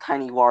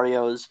tiny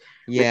Wario's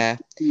with yeah.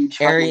 huge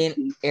fucking Aryan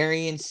teeth.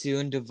 Aryan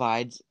soon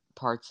divides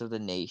parts of the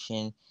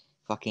nation,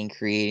 fucking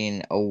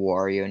creating a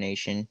Wario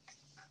nation.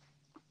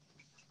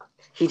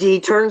 He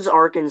turns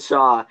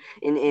Arkansas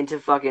into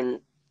fucking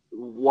Yeah,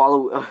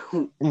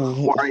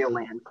 Wario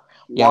Land.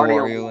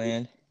 Wario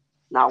Land.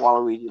 Not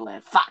Waluigi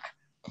Land. Fuck.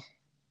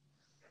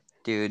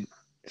 Dude,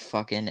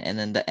 fucking and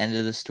then the end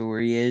of the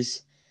story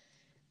is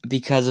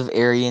because of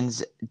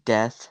Aryan's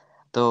death,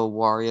 the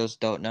Warriors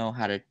don't know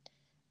how to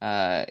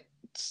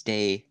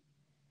stay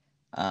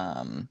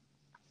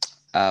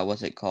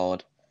what's it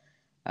called?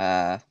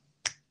 Uh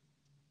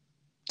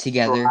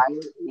Together.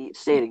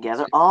 Stay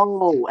together.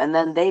 Oh, and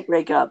then they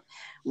break up.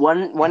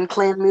 One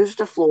clan moves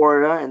to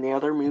Florida, and the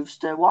other moves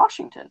to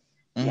Washington.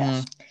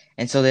 Yes.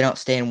 And so they don't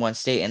stay in one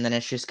state, and then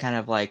it's just kind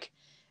of like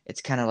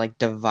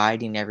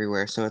dividing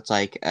everywhere. So it's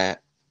like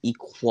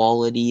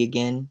equality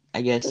again,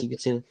 I guess you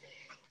could say.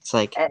 It's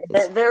like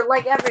They're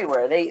like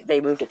everywhere. They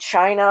move to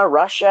China,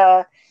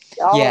 Russia,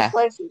 all those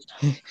places.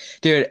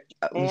 Dude,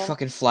 we Man.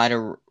 fucking fly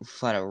to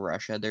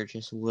Russia. They're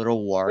just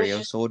little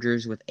Wario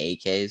soldiers with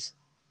AKs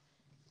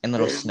and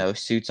little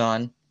snowsuits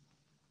on.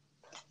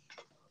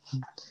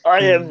 I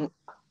am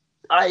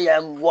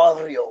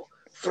Wario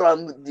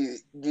from the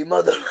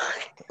motherland.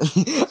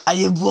 I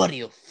am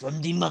Wario from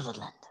the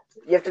motherland.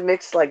 You have to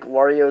mix like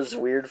Wario's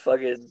weird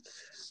fucking.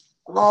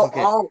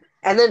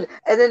 And then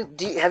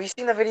have you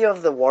seen the video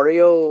of the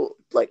Wario,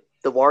 like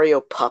the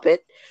Wario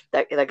puppet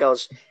that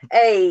goes,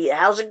 "Hey,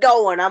 how's it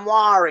going? I'm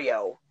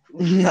Wario."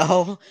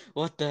 No,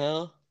 what the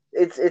hell?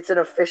 It's an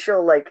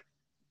official, like,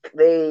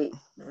 they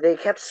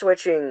kept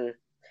switching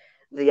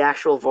the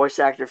actual voice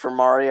actor for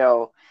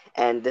Mario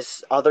and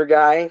this other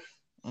guy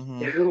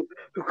who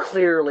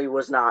clearly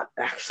was not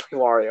actually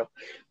Wario,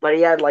 but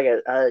he had like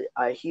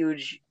a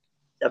huge,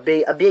 a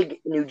big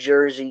New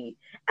Jersey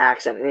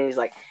accent, and he's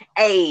like,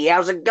 "Hey,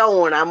 how's it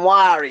going? I'm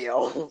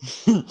Wario.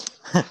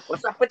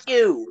 What's up with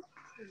you?"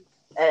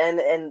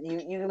 And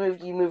you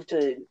move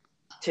to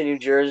New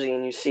Jersey,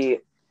 and you see a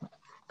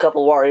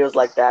couple Warios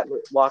like that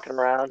walking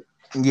around.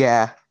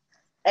 Yeah.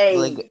 Hey,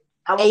 like,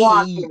 I'm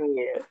walking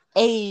here.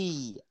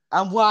 Hey,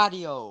 I'm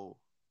Wario.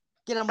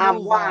 Get a move I'm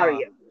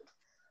Wario.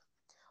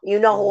 You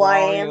know who I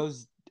am?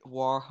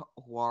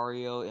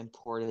 Wario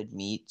imported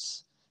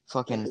meats.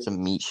 Fucking, it's a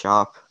meat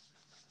shop.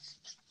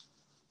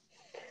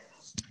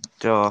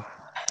 Duh.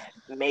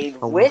 Made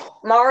with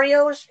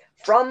Marios,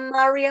 from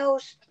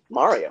Marios,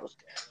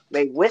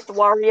 made with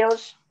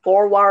Warios,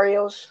 for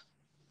Warios,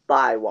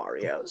 by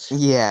Warios.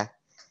 Yeah.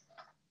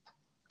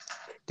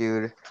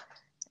 Dude.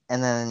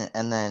 And then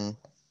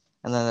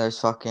there's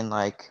fucking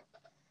like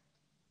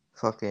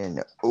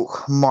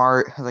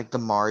the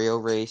Mario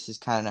race is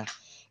kind of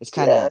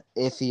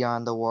iffy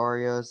on the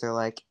Warriors. They're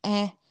like,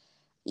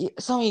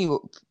 some of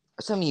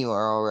you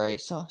are all right.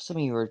 Some of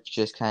you are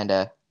just kind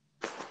of.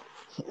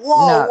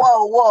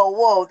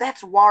 Whoa!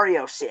 That's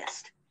Wario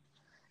cyst.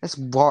 That's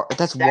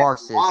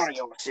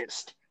Wario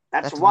cyst.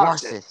 That's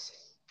Wario.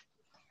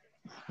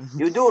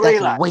 You do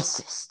realize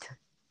racist.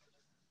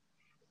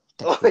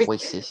 That's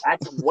racist.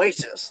 That's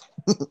racist.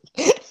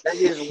 That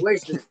is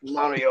racist,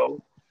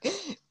 Mario.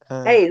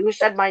 Hey, who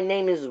said my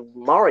name is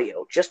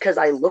Mario? Just because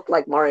I look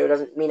like Mario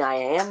doesn't mean I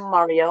am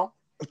Mario.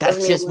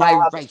 That's just my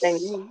race.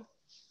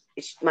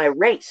 It's my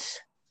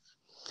race,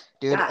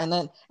 dude. God.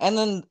 And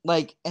then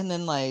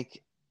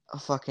a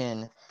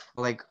fucking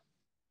like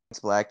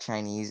Black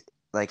Chinese,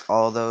 like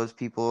all those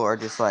people are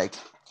just like,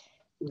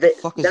 what the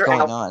fuck is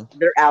going on?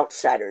 They're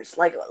outsiders.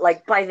 Like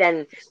by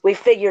then we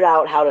figured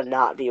out how to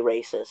not be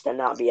racist and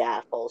not be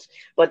assholes.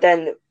 But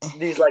then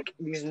these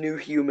new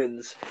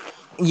humans.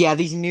 Yeah,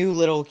 these new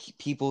little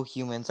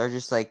humans are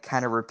just like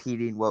kind of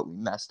repeating what we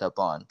messed up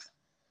on.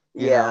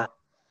 You know?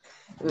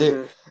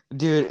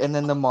 Dude, and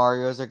then the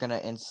Marios are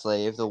gonna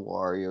enslave the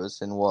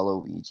Warios and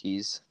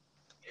Waluigis.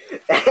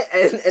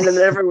 and then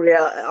everybody,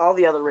 all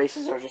the other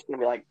races are just gonna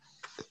be like,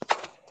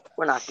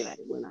 we're just gonna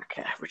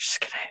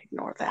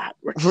ignore that.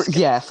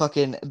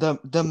 Fucking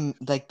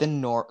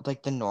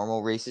the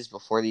normal races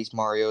before these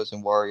Marios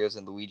and Warios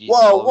and Luigis.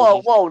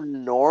 Whoa!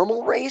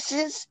 Normal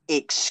races?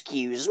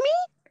 Excuse me?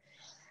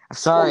 I'm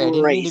sorry,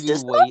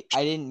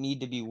 I didn't mean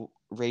to be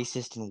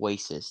racist and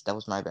racist. That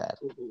was my bad.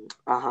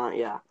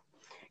 Yeah.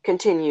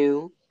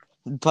 Continue.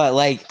 But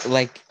like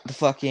the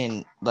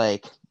fucking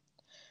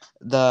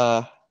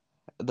the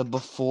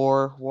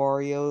before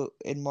Wario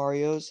and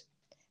Mario's,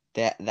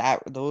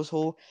 those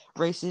whole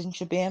races and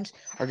shabams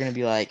are gonna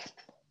be like,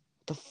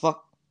 what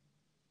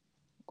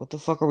the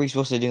fuck are we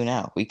supposed to do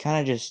now? We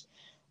kind of just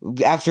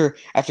after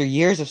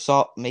years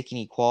of making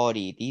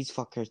equality, these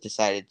fuckers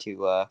decided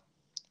to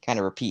kind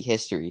of repeat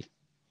history.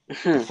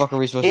 What the fuck are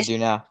we supposed to do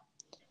now?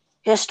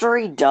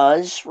 History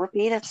does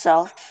repeat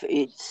itself.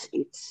 It's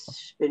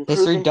been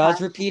history does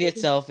repeat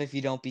itself if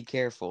you don't be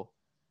careful.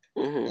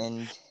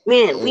 And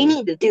we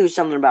need to do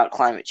something about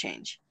climate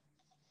change.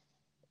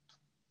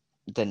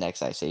 The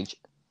next ice age.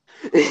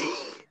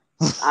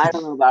 I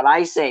don't know about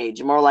ice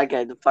age. More like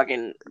a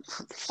fucking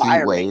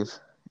fire wave.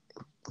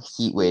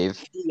 Heat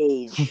wave.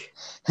 Age.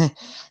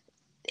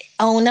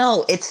 Oh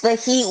no, it's the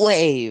heat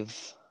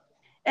wave.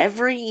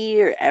 Every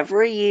year,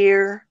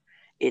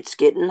 it's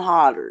getting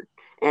hotter,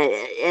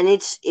 and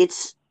it's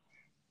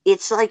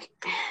like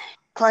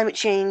climate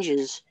change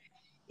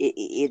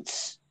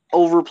it's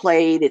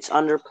overplayed, it's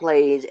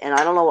underplayed, and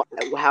I don't know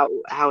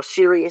how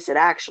serious it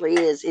actually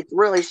is. It's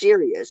really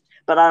serious,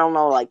 but I don't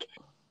know like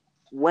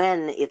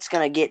when it's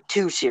gonna get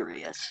too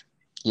serious.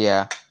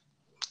 Yeah.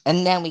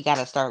 And then we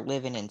gotta start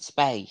living in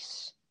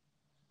space.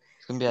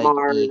 It's gonna be like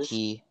Mars,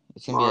 E.T.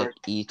 It's gonna be like Mars.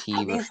 E.T.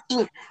 Have But you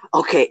seen?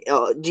 Okay,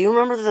 do you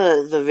remember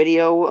the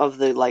video of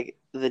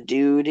the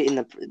dude in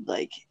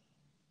the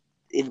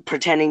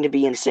pretending to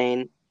be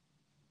insane?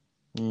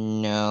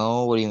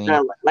 no, what do you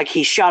mean? Like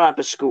he shot up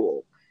a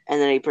school and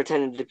then he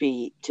pretended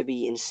to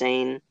be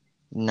insane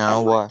No,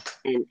 and like what?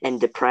 and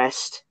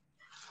depressed.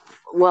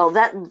 Well,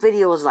 that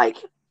video was like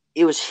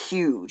it was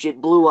huge.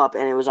 It blew up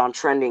and it was on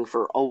trending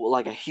for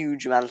like a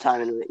huge amount of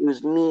time, and it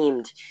was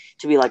memed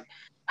to be like,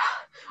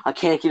 I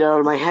can't get out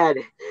of my head.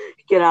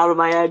 Get out of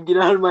my head. Get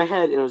out of my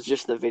head. And it was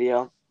just the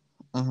video.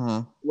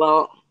 Mm-hmm.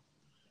 Well,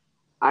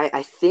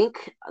 I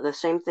think the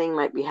same thing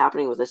might be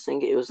happening with this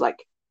thing. It was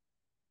like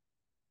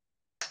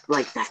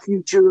the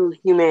future of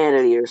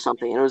humanity or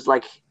something. And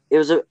it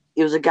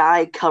was a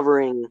guy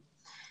covering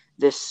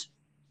this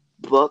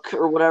book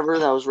or whatever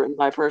that was written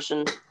by a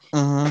person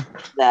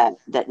Mm-hmm.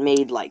 that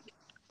made like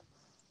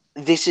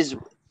this is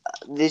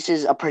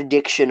a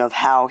prediction of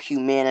how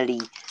humanity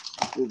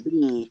will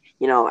be,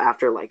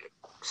 after like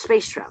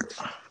space travel.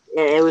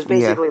 And it was Yeah.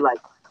 basically like,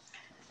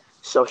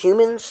 so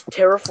humans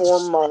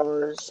terraform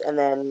Mars, and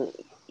then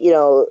you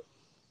know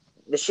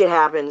the shit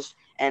happens,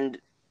 and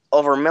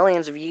over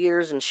millions of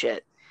years and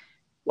shit,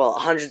 well,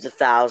 hundreds of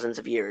thousands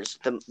of years,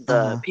 the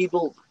Mm-hmm.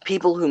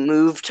 people who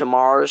moved to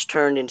Mars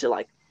turned into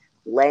like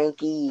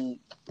lanky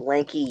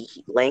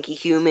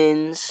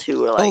humans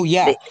who were Oh like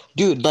yeah, they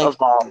dude.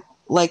 evolved.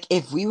 Like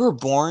if we were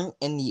born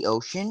in the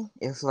ocean,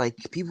 if like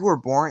people were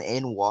born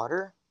in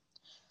water.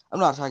 I'm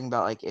not talking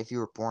about like if you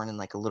were born in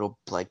like a little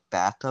like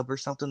bathtub or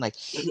something. Like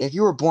if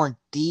you were born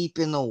deep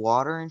in the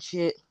water and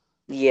shit,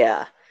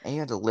 Yeah. and you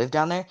had to live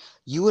down there,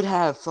 you would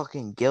have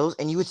fucking gills,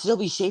 and you would still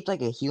be shaped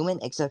like a human,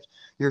 except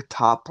your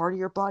top part of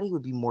your body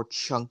would be more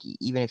chunky,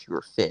 even if you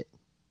were fit,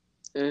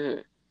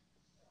 Hmm.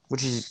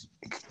 which is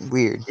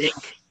weird.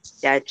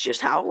 That's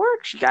just how it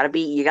works. You gotta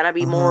be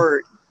Uh-huh.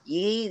 more.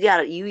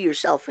 You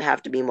yourself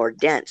have to be more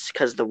dense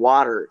because the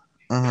water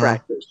Uh-huh.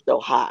 pressure is so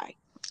high.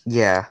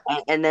 Yeah.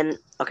 And then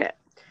okay,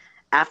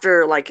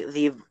 after like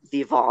the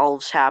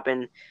evolves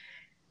happen,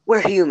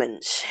 we're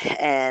humans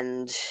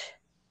and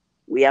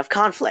we have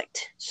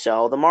conflict.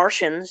 So the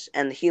Martians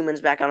and the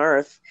humans back on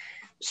Earth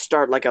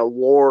start like a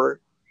war,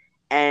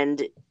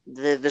 and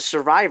the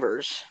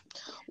survivors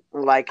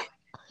are like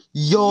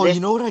Yo, this. you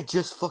know what I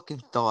just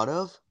fucking thought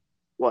of?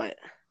 What?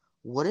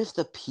 What if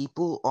the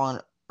people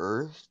on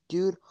Earth,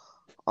 dude,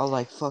 are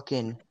like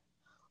fucking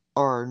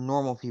are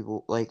normal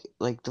people, like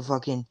the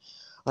fucking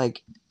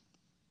like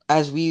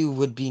as we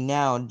would be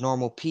now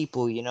normal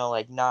people,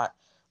 like not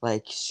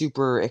like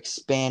super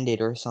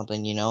expanded or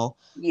something, but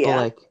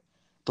Yeah.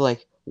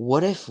 like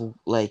what if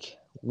like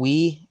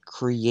we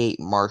create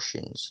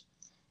Martians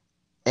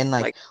and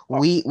like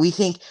Like we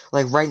think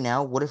like right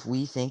now, what if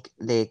we think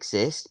they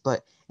exist,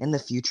 but in the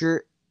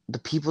future the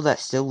people that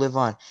still live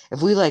on,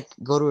 if we like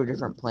go to a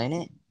different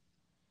planet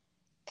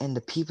and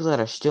the people that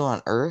are still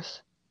on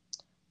Earth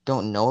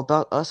don't know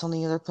about us on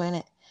the other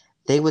planet,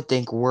 they would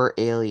think we're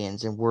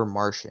aliens and we're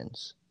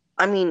Martians.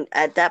 I mean,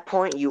 at that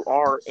point, you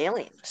are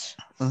aliens.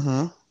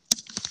 Mm-hmm.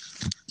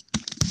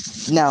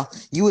 Now,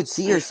 you would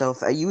see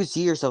yourself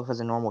as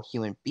a normal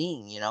human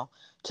being,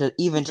 to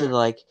even to Mhm.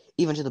 like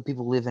even to the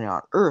people living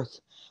on Earth,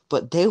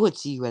 but they would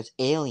see you as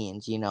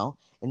aliens,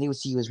 and they would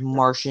see you as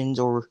Martians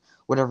or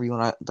whatever you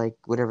want to like,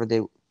 whatever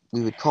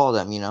we would call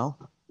them,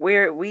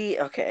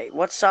 Okay.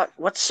 What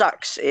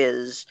sucks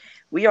is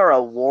we are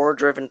a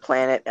war-driven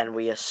planet, and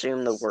we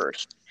assume the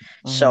worst.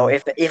 So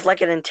Mm-hmm. if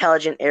like an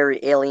intelligent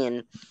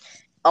alien,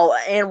 oh,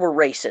 and we're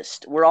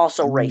racist. We're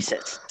also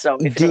racist. So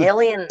if an Dude,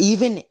 alien,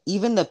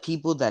 even the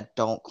people that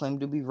don't claim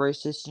to be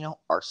racist,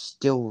 are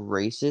still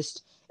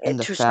racist, and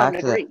the to some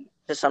fact that degree,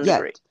 to some yeah,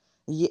 degree,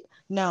 yeah.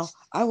 Now,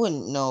 I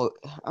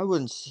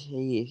wouldn't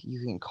say you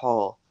can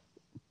call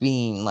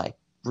being like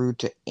rude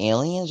to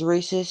aliens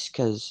racist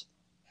because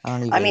I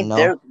don't I even mean,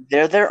 know.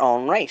 they're their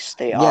own race.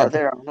 They Yeah, are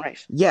their own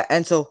race. yeah,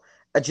 and so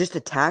just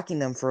attacking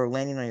them for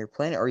landing on your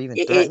planet or even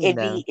It, it, threatening it'd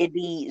be them, it'd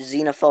be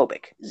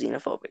xenophobic.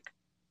 Xenophobic.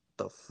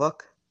 the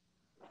fuck?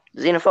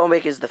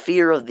 Xenophobic is the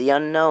fear of the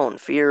unknown,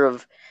 fear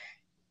of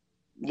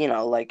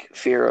like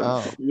fear of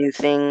Oh, new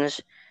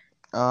things.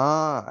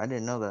 I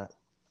didn't know that.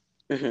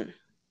 Hmm.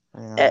 I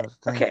didn't know that was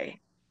a thing. Okay,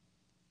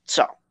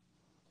 so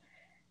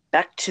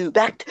back to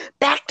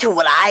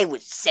what I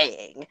was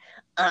saying.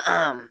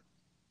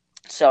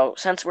 So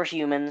since we're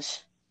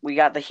humans, we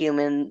got the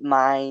human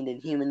mind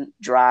and human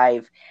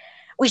drive.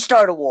 We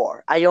start a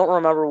war. I don't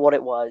remember what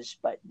it was,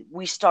 but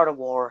we start a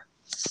war,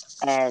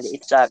 and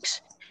it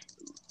sucks.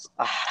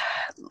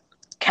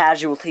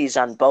 casualties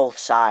on both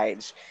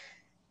sides.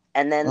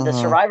 And then the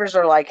Uh-huh. survivors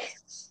are like,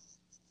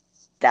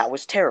 that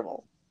was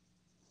terrible.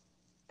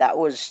 That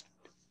was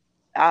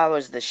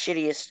the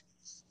shittiest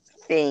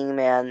thing,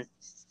 man.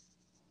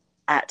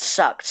 That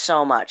sucked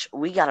so much.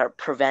 We gotta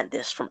prevent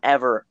this from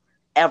ever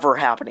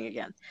happening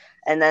again.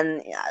 And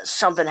then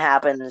something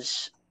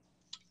happens.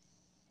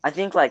 I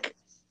think like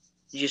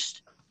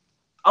just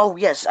oh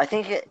yes, I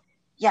think it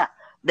yeah.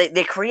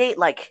 They create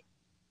like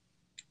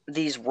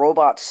these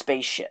robot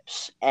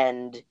spaceships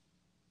and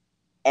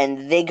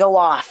they go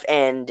off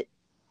and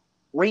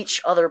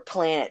reach other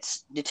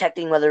planets,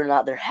 detecting whether or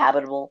not they're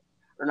habitable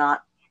or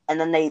not, and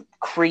then they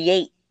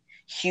create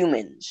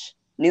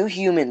new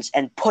humans,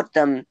 and put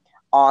them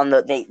on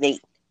they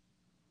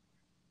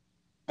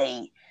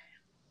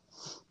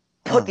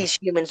put these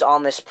humans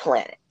on this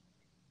planet,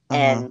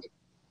 Uh-huh.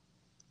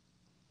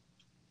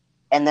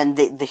 and then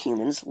the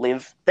humans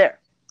live there,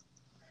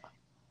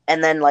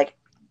 and then like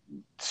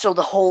so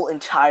the whole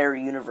entire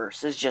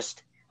universe is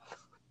just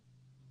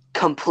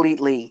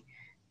completely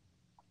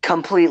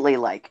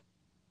like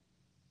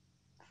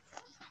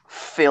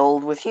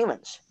filled with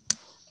humans,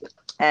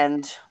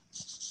 and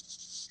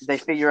they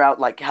figure out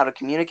like how to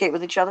communicate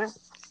with each other.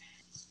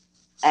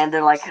 And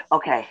they're like,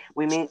 okay,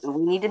 we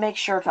need to make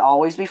sure to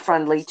always be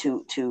friendly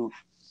to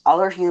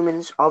other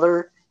humans,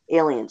 other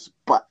aliens,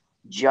 but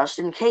just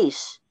in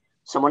case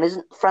someone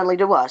isn't friendly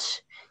to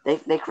us,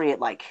 they create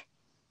like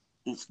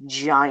these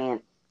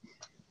giant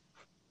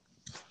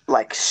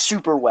like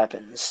super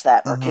weapons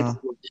that are Uh-huh.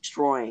 capable of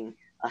destroying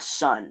a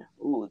sun.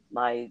 Ooh,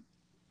 my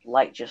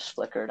light just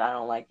flickered. I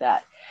don't like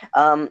that.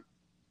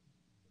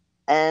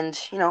 And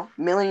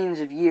millions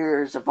of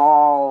years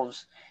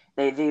evolves.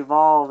 They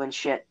evolve and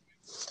shit.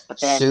 But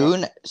then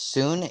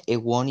Soon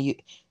it won't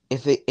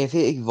if it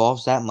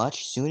evolves that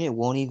much, soon it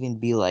won't even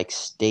be like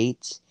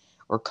states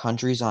or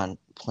countries on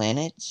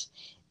planets.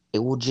 It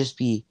will just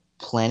be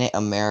planet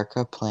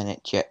America,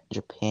 planet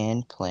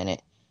Japan,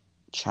 planet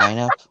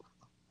China.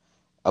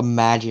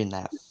 Imagine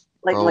that,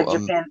 bro.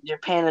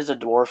 Japan is a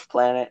dwarf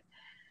planet.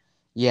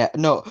 Yeah,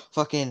 no,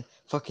 fucking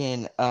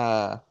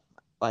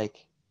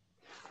like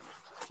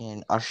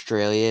fucking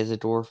Australia is a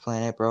dwarf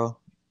planet, bro.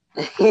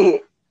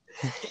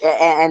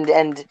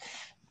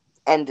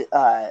 and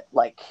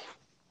like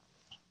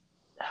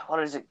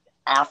what is it?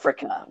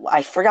 Africa.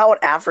 I forgot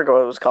what Africa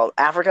was called.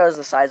 Africa is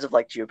the size of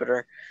like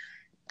Jupiter.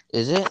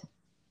 Is it?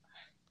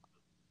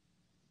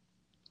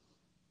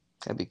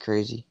 That'd be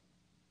crazy.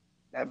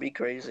 That'd be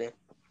crazy.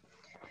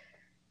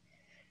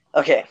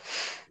 Okay.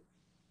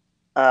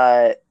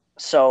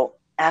 So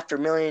after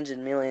millions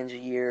and millions of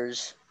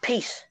years,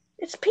 peace.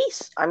 It's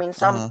peace. I mean,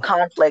 some Uh-huh.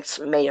 conflicts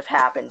may have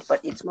happened, but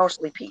it's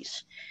mostly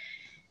peace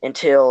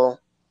until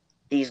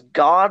these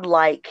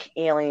godlike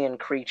alien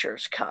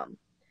creatures come.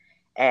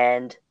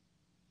 And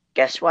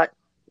guess what?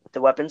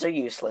 The weapons are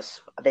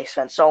useless. They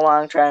spent so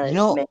long You trying to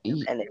know, make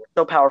them, and they were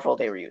so powerful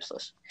they were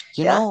useless.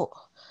 you Yeah? know,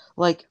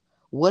 like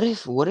what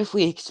if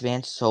we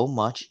expand so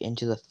much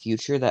into the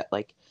future that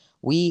like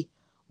we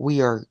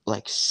we are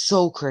like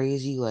so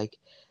crazy like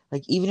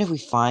even if we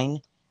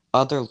find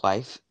other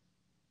life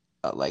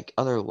like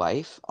other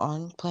life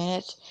on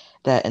planets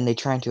that and they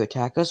trying to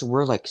attack us,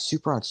 we're like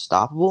super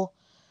unstoppable,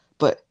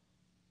 but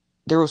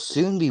there will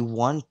soon be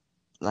one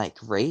like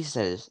race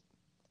that is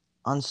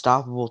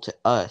unstoppable to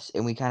us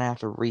and we kind of have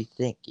to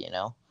rethink,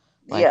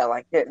 Yeah,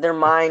 like like their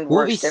mind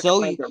we'll be works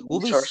so differently, their we'll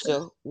be resources.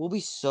 so we'll be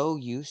so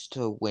used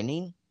to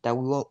winning that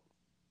we won't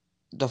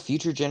the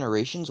future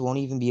generations won't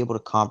even be able to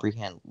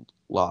comprehend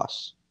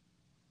loss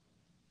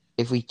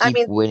if we I keep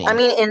mean, winning.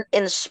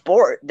 in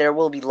sport there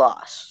will be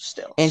loss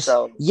still. And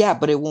So, yeah,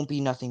 but it won't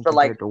be nothing but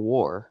like compared to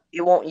war.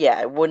 it won't.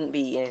 Yeah, it wouldn't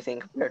be anything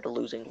compared to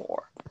losing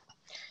war.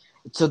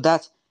 So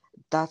that's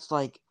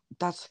like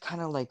that's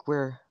kind of like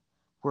where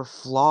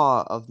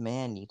flaw of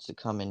man needs to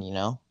come in,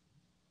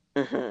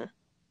 Hmm.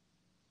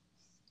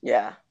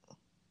 Yeah,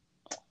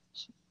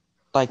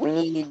 like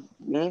we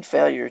need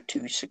failure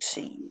to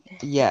succeed.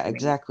 yeah, We need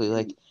exactly,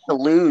 like to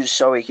lose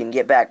so we can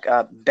get back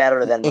up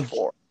better than ex-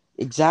 before.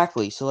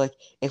 exactly. So like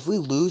if we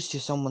lose to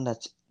someone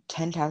that's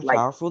 10 times Like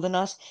powerful than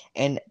us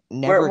and we're,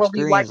 never we'll be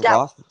experience wiped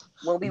out. loss,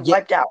 We'll be yeah,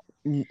 wiped out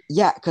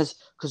yeah, because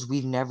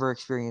we've never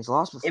experienced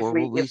loss before.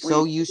 We'll be if we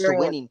so used to experience.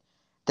 winning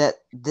that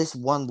this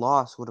one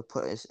loss would have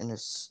put us in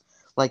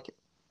like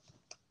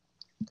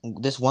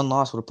this one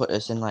loss would have put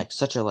us in like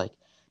such a like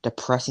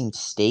depressing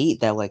state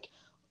that like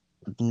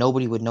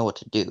nobody would know what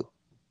to do.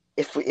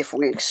 If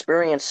we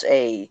experience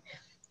a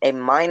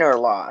minor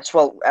loss,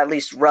 well, at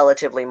least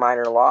relatively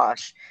minor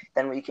loss,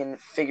 then we can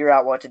figure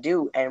out what to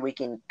do and we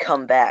can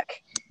come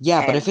back.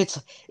 Yeah, but And if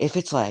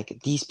it's like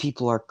these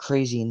people are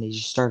crazy and they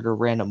just started a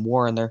random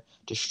war and they're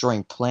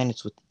destroying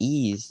planets with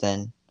ease,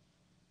 then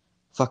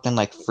fucking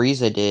like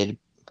Frieza did,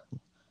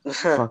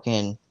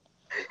 fucking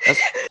that's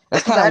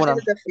that's kind of what imagine I'm.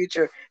 in the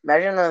future.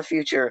 Imagine in the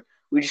future.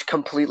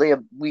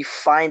 We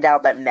find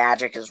out that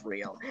magic is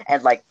real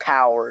and like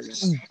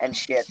powers and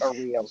shit are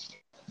real,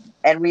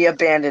 and we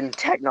abandon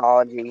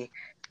technology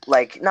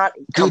Like, not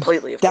Dude,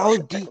 completely, of that course.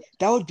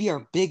 would be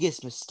our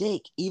biggest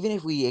mistake, even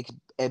if we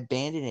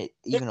abandon it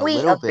If even a we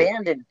little bit.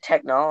 abandoned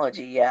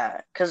technology,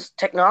 yeah, because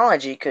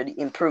technology could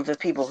improve the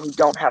people who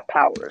don't have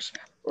powers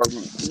or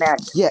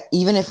magic. Yeah,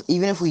 even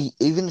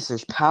if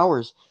there's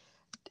powers,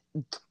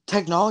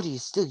 technology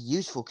is still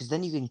useful because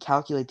then you can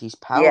calculate these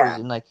powers Yeah,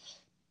 and like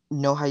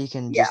know how you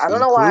can yeah. just I don't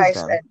know why I improve said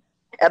them.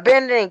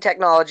 abandoning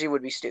technology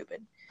would be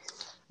stupid.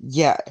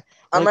 Yeah,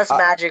 like Unless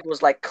magic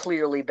was like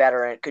clearly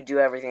better and it could do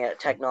everything that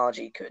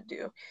technology could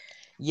do.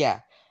 yeah,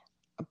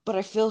 but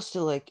I feel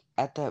still like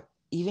at that,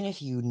 even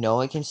if you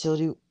know it can still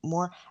do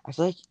more, I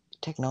feel like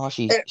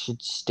technology It,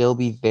 should still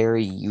be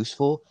very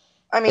useful,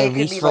 I mean, at it could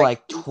least be for like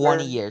like 20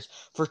 cheaper. years.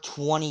 For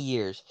 20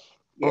 years,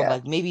 or Yeah,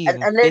 like maybe and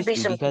even and there'd be 50,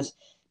 some.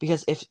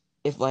 because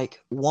if like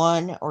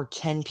 1 or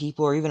 10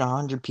 people or even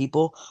 100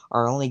 people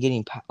are only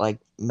getting like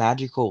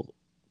magical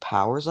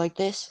powers like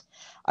this,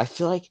 I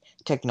feel like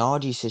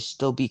technology should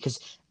still be, because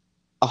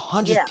a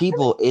hundred Yeah,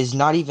 people is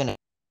not even.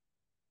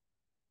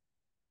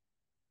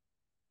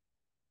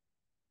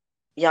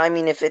 yeah. I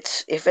mean, if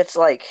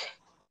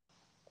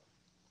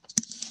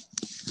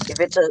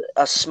it's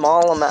a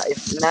small amount,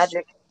 if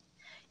magic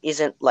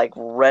isn't like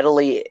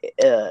readily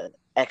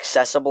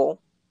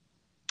accessible,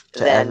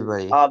 To then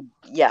everybody.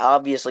 yeah,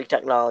 obviously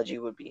technology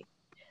would be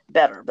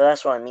better. But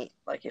that's what I mean.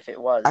 Like if it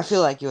I feel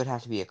was, like it would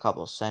have to be a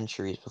couple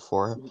centuries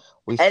before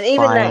we and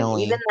even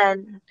finally.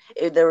 then,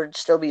 there would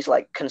still be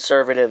like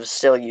conservatives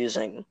still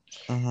using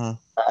Hmm.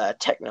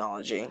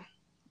 technology.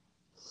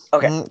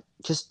 Okay,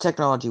 Just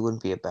technology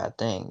wouldn't be a bad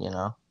thing,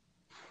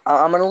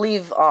 I'm gonna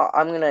leave.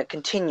 I'm gonna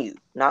continue,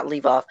 not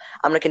leave off.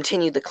 I'm gonna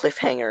continue the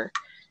cliffhanger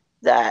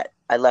that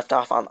I left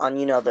off on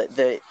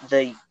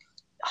the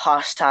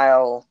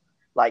hostile,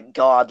 like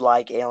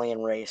godlike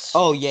alien race.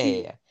 Oh yeah,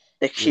 yeah,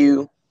 The yeah, yeah,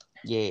 Q.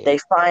 yeah, yeah. They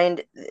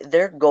find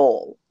their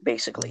goal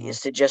basically Hmm.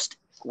 is to just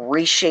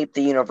reshape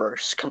the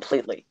universe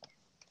completely,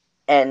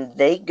 and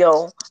they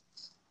go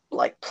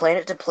like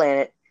planet to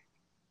planet.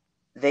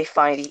 They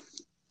find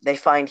they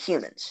find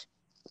humans,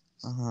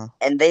 Hmm.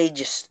 and they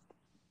just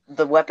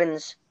the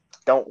weapons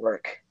don't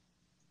work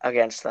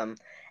against them,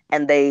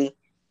 and they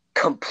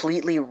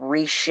completely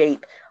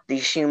reshape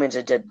these humans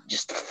into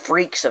just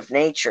freaks of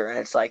nature. And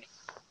it's like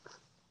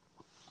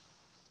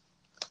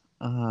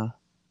Hmm.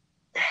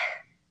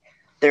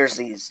 there's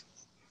these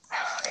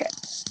okay,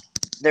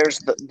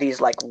 there's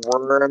these like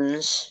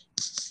worms,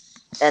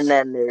 and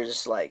then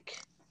there's like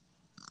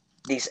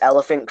these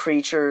elephant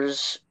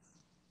creatures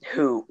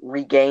who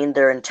regained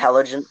their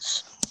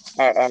intelligence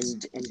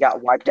and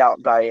got wiped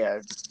out by a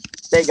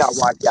they got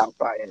wiped out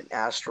by an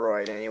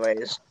asteroid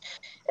anyways.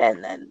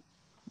 And then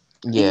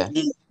Yeah.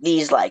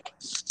 these like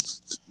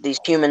these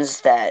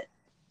humans that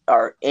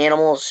are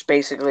animals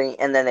basically,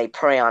 and then they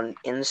prey on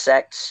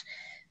insects.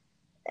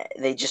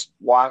 They just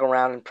walk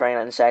around and prey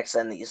on insects,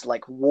 and these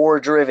like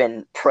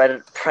war-driven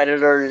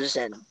predators,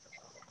 and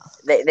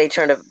they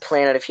turn a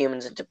planet of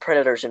humans into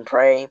predators and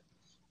prey.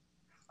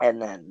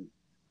 And then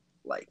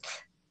like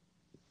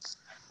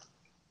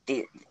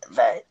the,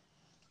 the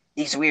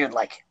these weird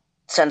like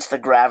since the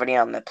gravity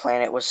on the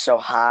planet was so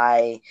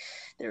high,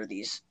 there were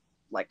these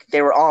like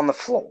they were on the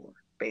floor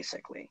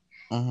basically,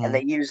 and Hmm.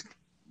 they used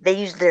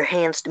their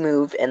hands to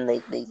move, and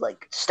they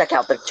like stuck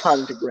out their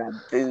tongue to grab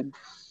food.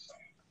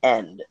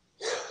 And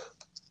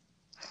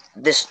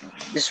this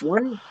this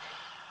one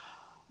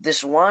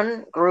this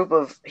one group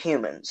of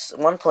humans,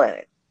 one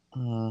planet,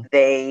 Hmm.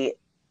 they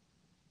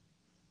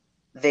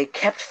they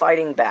kept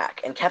fighting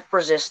back and kept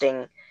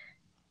resisting.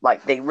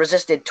 Like they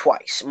resisted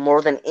twice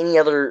more than any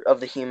other of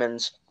the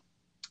humans.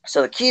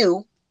 So the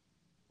Q,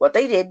 what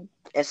they did,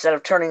 instead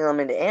of turning them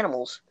into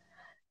animals,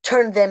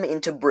 turned them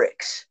into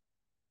bricks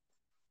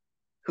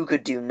who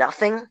could do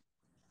nothing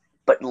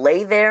but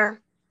lay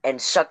there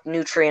and suck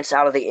nutrients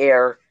out of the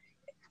air.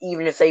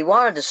 Even if they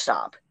wanted to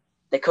stop,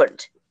 they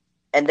couldn't.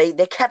 And they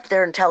kept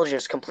their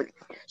intelligence completely.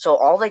 So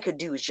all they could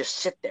do is just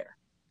sit there.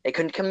 They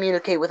couldn't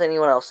communicate with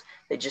anyone else.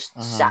 They just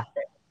Hmm. sat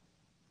there.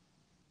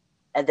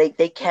 And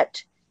they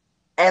kept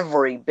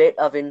every bit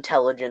of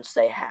intelligence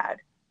they had.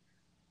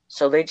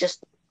 So they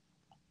just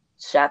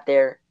sat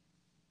there,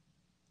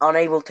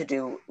 unable to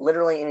do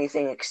literally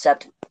anything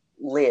except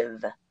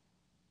live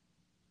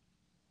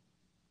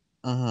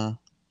Hmm.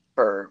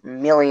 for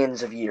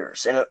millions of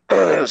years. And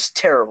it was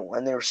terrible.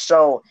 And they were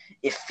so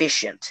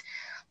efficient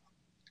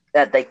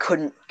that they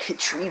couldn't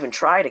even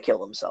try to kill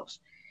themselves.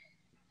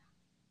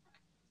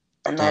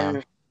 And Damn.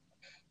 then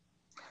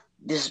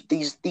these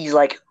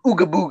like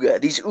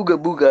these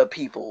ooga booga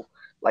people,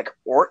 like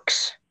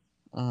orcs,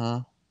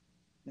 Hmm.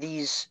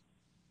 these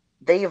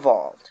they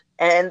evolved,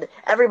 and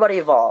everybody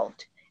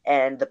evolved,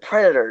 and the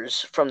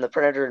predators from the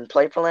Predator and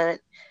Prey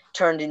planet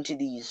turned into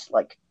these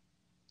like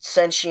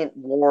sentient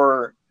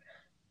war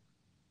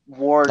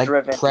Like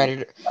driven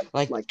predator,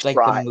 like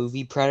like the tribes,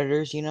 movie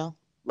Predators,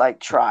 like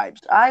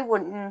tribes. I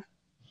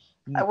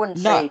wouldn't Not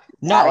say to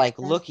not that like extent.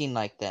 looking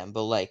like them,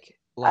 but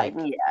I like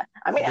Yeah,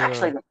 I mean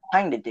actually they're they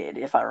kind of did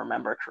if I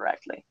remember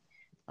correctly.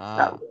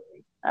 Not uh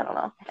really. I don't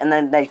know. And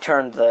then they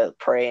turned the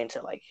prey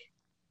into like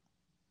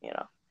you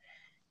know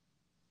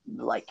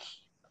like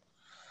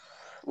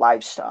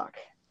livestock.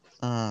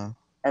 Mm.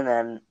 And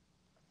then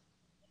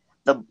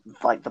the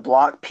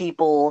block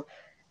people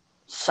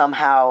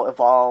somehow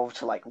evolved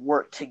to like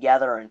work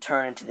together and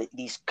turn into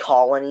these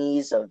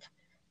colonies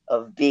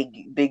of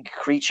big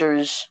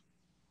creatures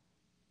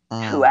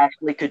who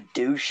actually could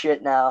do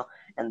shit now.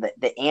 And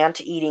the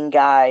ant-eating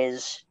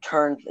guys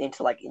turned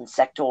into like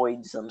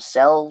insectoids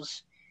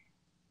themselves,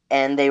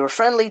 and they were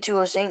friendly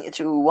to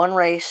one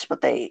race,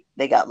 but they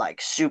got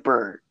like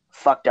super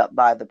fucked up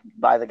by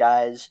the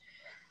guys,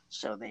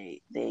 so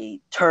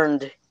they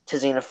turned to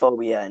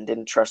xenophobia and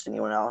didn't trust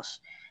anyone else.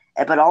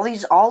 But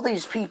all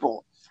these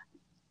people,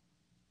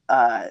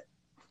 they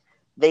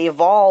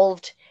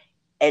evolved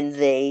and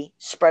they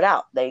spread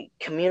out. They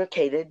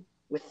communicated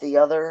with the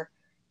other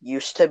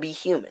used to be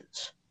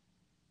humans.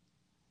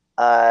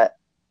 Uh,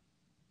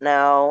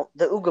 Now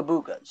the Ooga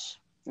Boogas,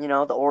 the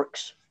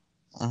orcs,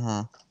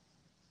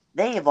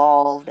 they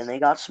evolved and they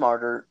got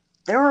smarter.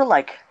 There were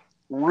like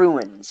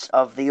ruins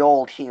of the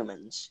old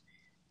humans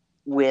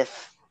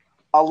with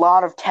a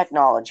lot of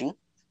technology,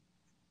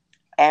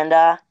 and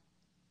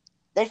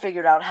they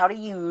figured out how to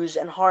use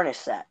and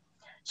harness that.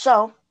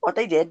 So what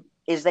they did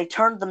is they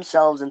turned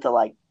themselves into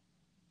like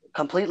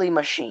completely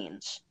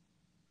machines,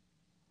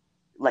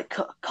 like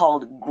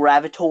called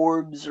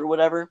gravitorbs or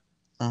whatever,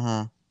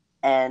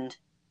 and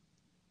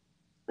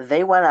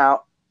they went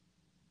out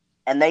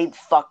and they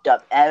fucked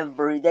up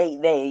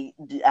they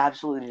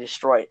absolutely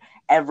destroyed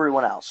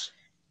everyone else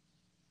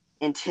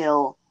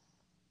until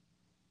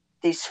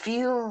these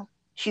few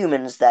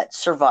humans that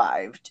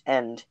survived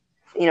and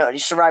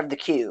survived the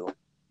queue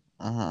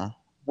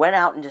went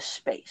out into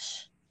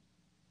space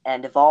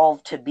and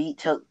evolved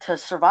to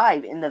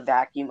survive in the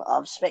vacuum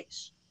of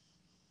space.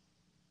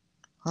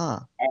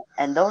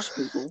 And those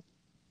people,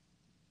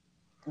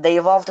 they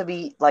evolved to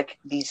be like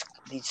these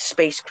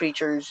space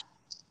creatures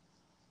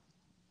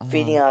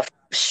feeding off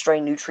stray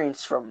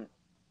nutrients from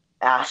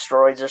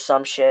asteroids or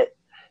some shit.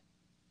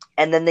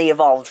 And then they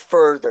evolved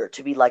further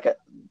to be like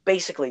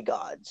basically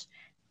gods.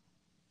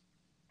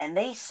 And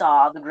they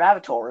saw the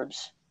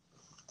gravitorbs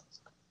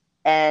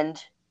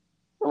and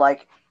were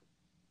like,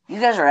 "You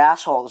guys are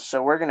assholes,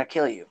 so we're gonna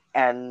kill you."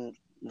 And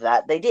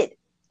that they did.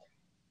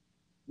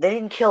 They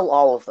didn't kill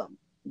all of them.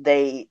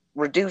 They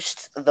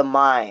reduced the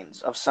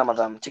minds of some of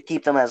them to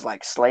keep them as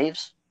like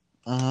slaves.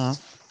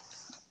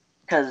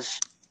 Because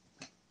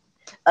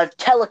a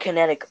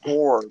telekinetic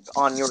orb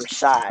on your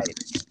side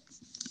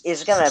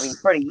is gonna be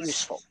pretty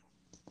useful.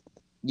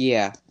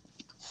 Yeah.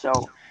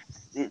 So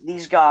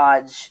these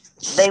gods,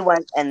 they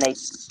went and they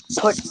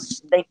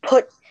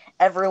put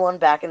everyone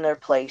back in their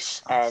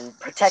place and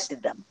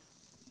protected them,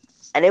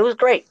 and it was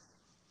great.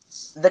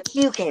 The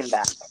Q came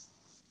back,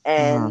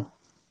 and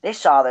they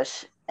saw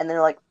this, and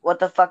they're like, "What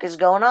the fuck is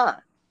going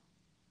on?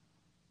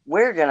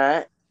 We're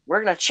gonna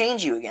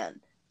change you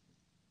again."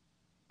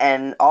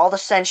 And all the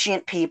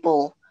sentient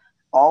people,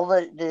 all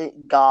the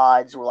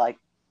gods were like,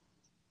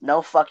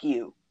 "No, fuck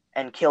you,"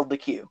 and killed the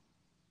Q.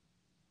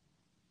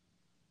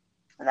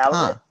 And that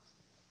was it.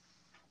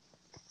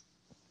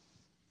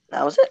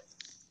 That was it.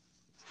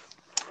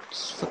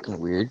 It's fucking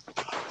weird.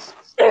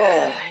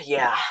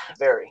 Yeah,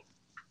 very.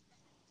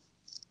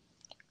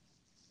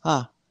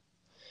 I've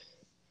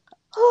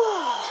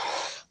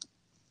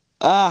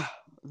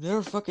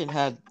never fucking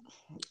had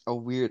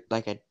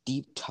a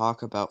deep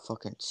talk about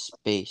fucking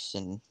space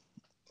and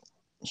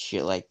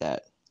shit like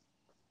that.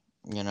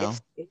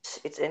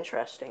 It's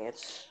interesting.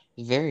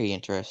 Very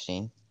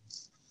interesting.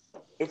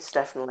 It's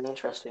definitely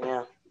interesting.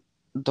 Yeah.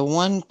 The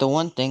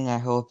one thing I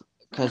hope,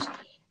 because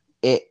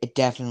it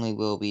definitely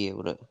will be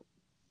able to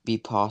be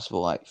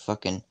possible. I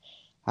fucking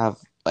have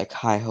like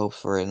high hopes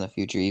for it in the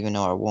future, even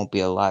though I won't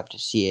be alive to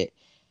see it.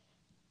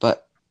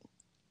 But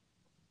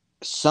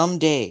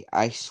someday,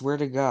 I swear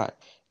to God,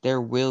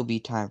 there will be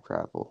time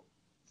travel.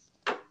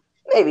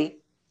 Maybe.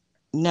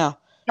 No.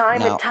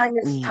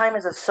 Time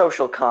is a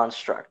social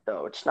construct,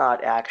 though. It's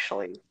not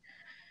actually.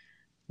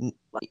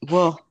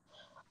 Well,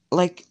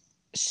 like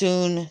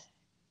soon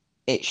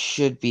it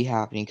should be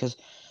happening because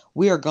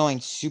we are going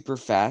super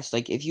fast.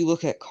 Like if you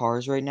look at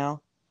cars right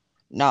now,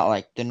 not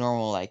like the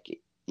normal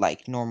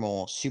like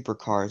normal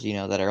supercars,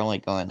 that are only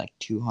going like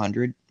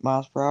 200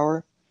 miles per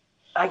hour.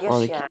 I guess,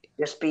 Or yeah,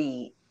 just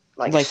be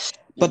like but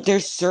speed.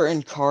 there's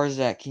certain cars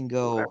that can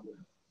go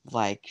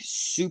like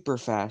super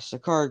fast. The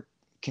car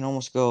can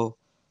almost go,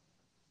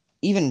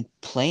 even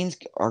planes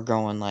are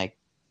going like,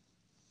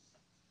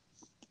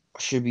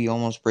 should be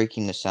almost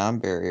breaking the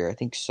sound barrier. I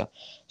think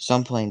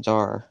some planes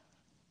are.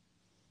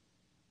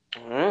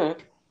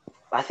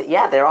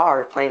 Yeah, there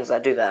are planes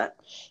that do that.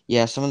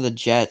 Yeah, some of the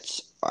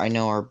jets I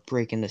know are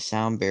breaking the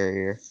sound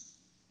barrier.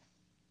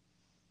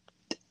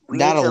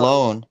 That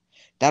alone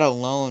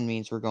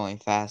means we're going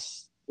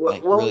fast,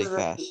 like really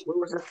fast. What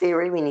was the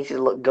theory? We need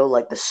to go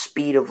like the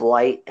speed of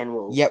light,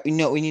 and Yeah,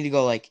 we need to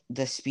go like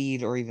the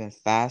speed or even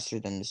faster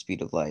than the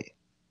speed of light.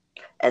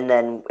 and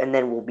then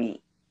we'll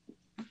be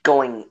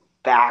going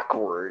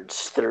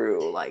backwards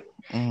through like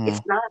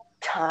it's not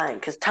time,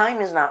 because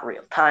time is not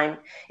real. Time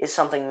is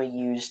something we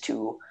use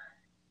to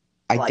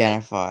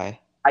identify the.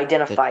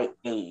 identify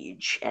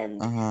age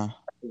and Uh-huh.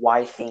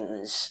 why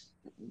things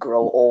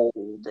grow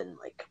old and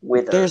like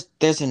wither.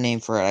 There's a name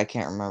for it. I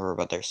can't remember,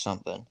 but there's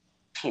something.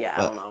 Yeah,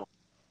 I don't But know.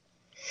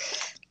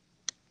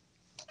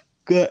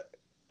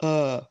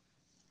 good.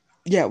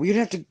 Yeah, we'd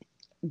have to.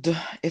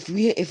 If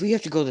we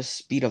have to go the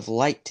speed of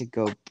light to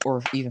go,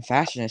 or even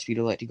faster than the speed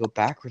of light to go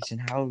backwards, then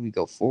how do we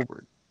go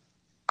forward?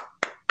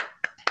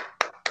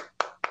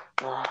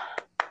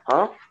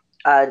 Huh?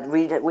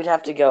 We'd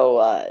have to go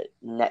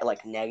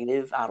like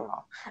negative. I don't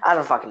know. I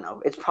don't fucking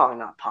know. It's probably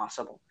not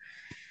possible.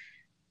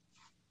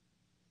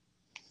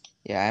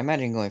 Yeah, I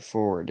imagine going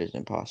forward is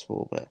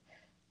impossible, but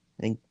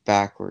I think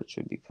backwards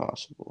would be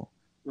possible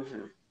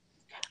Mm-hmm.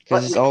 because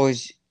But it's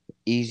always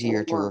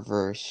easier to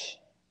reverse.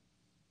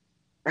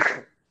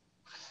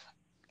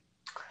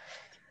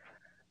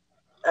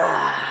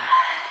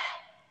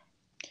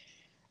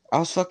 I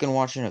was fucking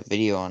watching a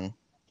video on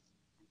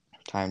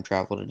time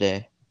travel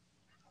today.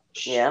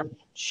 Yeah.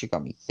 She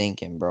got me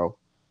thinking, bro.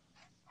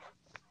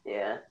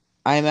 Yeah.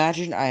 I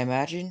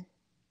imagine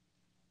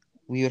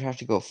we would have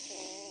to go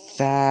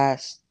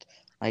fast,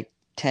 like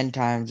 10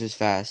 times as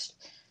fast.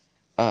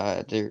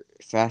 They're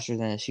faster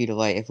than the speed of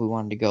light if we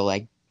wanted to go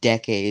like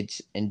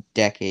decades and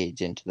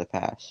decades into the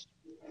past.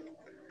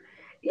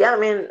 Yeah, I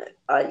mean,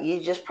 you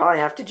just probably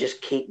have to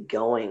just keep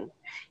going.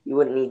 You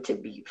wouldn't need to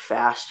be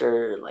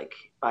faster, like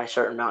by a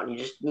certain amount. You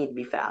just need to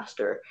be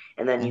faster,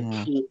 and then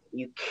Mm-hmm.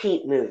 you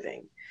keep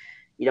moving.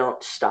 You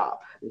don't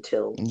stop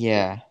until you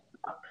Yeah.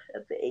 stop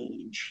at the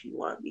age you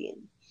want to be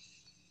in.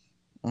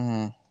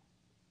 Mm-hmm.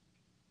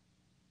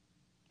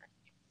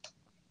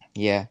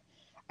 Yeah.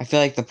 I feel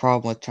like the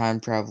problem with time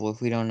travel,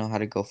 if we don't know how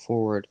to go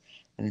forward,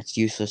 then it's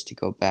useless to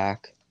go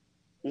back.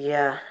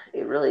 Yeah,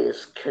 it really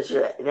is because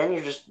then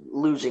you're just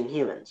losing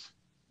humans,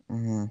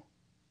 Mm-hmm.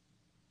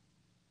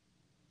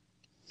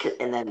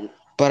 and then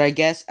But I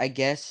guess,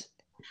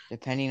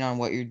 depending on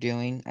what you're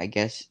doing, I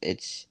guess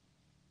it's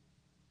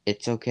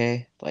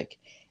okay. Like,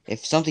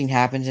 if something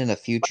happens in the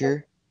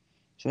future,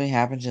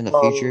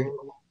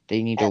 well,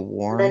 they need to and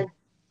warn.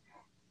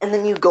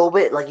 then you go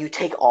bit like you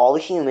take all the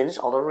humans,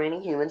 all the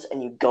remaining humans,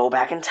 and you go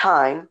back in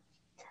time,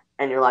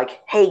 and you're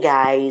like, hey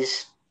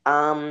guys,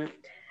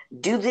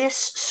 do this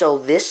so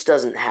this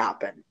doesn't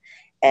happen.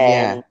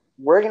 Yeah. And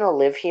we're gonna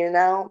live here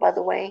now, by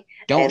the way.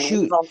 Don't And we've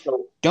shoot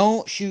also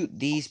don't shoot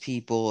these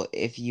people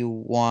if you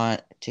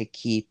want to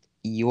keep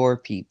your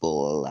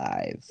people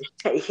alive.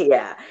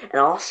 yeah, and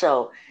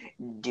also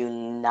do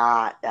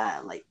not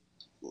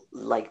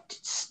like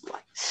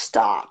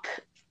stop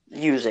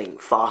using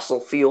fossil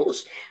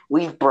fuels.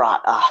 We've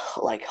brought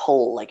like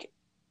whole like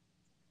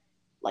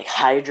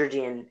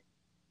hydrogen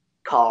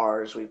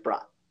cars. We've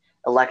brought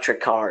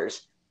electric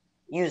cars.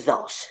 Use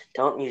those.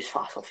 Don't use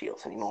fossil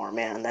fuels anymore,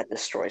 man. That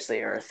destroys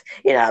the earth.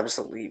 It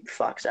absolutely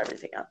fucks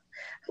everything up.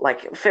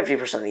 Like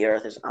 50% of the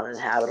earth is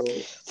uninhabitable.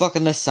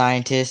 Fucking the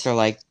scientists are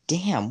like,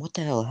 damn, what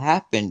the hell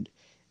happened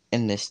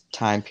in this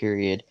time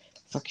period?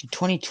 Fucking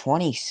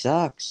 2020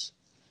 sucks.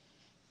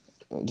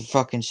 The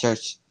fucking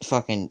starts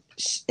fucking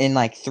in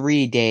like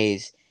 3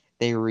 days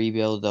they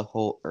rebuild the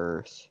whole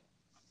earth,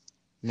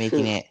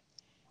 making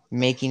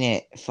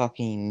it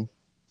fucking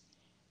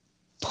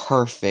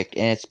perfect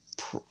in its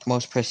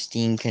most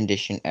pristine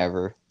condition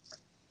ever.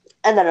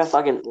 And then a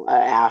fucking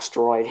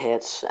asteroid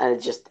hits,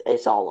 and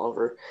it's all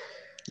over.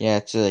 Yeah,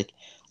 it's like,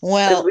 Because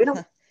well, we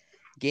don't.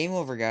 game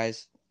over,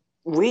 guys.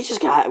 We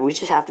just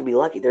have to be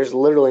lucky. There's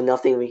literally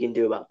nothing we can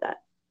do about that.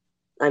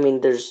 Yeah.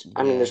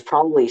 There's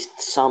probably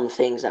some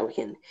things that we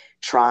can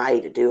try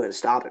to do and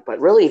stop it. But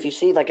really, if you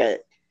see like a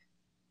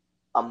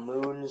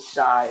moon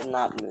size,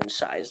 not moon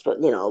size, but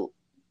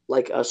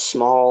like a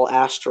small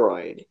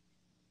asteroid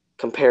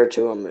compared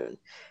to a moon,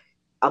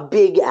 a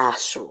big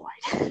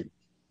asteroid,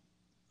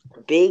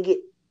 big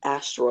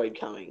asteroid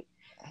coming.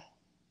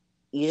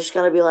 You just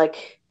gotta be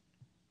like,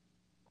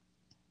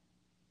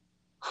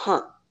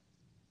 huh?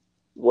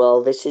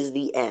 Well, this is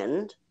the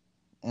end.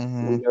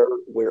 Mm-hmm.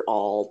 We're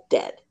all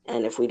dead,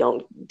 and if we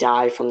don't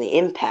die from the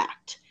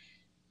impact,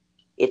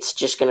 it's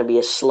just gonna be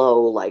a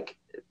slow like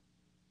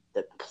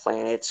the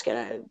planet's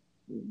gonna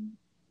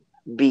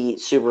be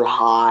super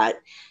hot,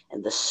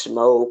 and the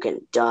smoke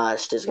and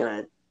dust is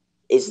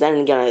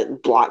then gonna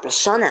block the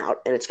sun out,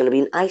 and it's gonna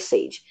be an ice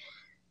age.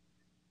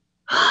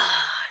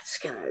 it's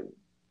gonna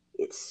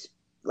it's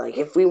like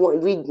if we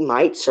want, we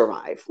might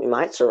survive. We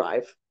might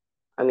survive.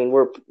 I mean,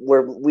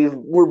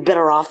 we're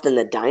better off than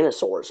the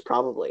dinosaurs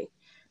probably,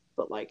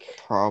 but like,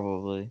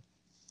 Probably.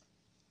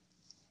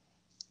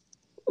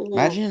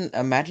 mm,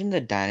 Imagine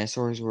the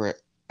dinosaurs were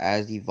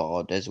as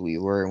evolved as we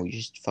were, and we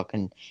just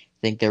fucking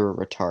think they were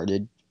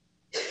retarded.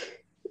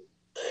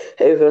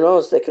 hey, who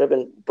knows? They could have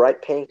been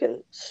bright pink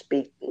and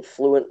speak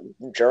fluent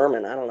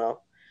German. I don't know.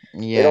 We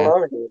don't Yeah. know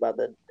anything about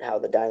the how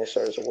the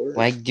dinosaurs were.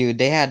 Like, dude,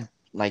 they had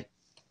like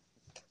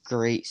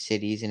great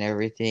cities and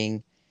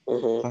everything.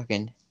 Hmm.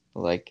 Fucking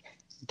like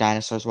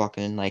dinosaurs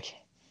walking in like,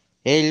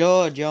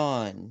 "Hello,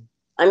 John.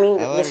 I mean,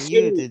 How are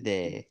you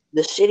today?"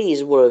 the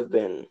cities would have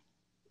been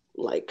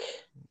like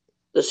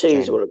the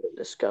cities Gen would have been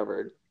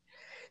discovered.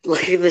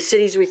 Like the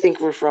cities we think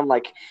were from,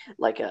 like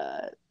Like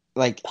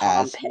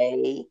as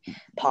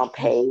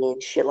Pompeii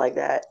and shit like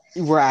that.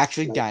 we're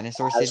actually Like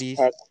dinosaur cities.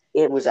 Aztec.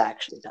 It was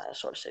actually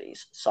dinosaur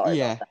cities. Sorry about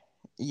Yeah. that.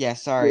 Yeah, You're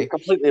sorry.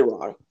 completely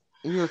wrong.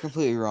 We were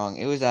completely wrong.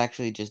 It was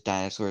actually just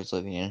dinosaurs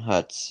living in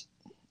huts.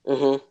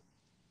 Mm-hmm.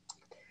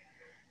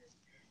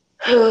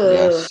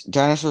 Yes.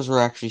 Dinosaurs were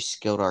actually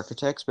skilled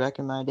architects back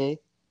in my day.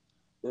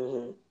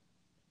 Mm-hmm.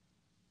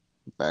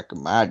 Back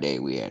in my day,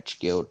 we had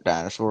skilled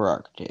dinosaur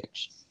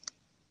architects.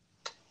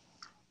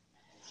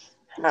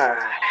 All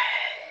right.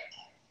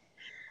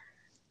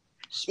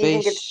 Do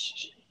you think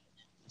it's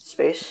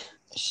Space,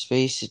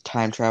 space?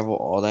 time travel,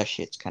 all that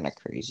shit's kind of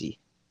crazy.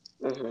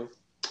 Mm-hmm.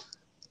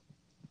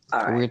 All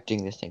A right. weird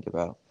thing to think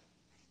about.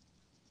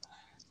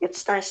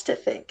 It's nice to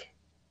think.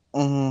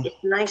 Mm-hmm. It's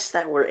nice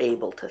that we're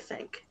able to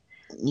think.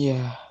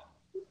 Yeah.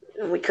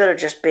 We could have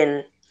just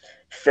been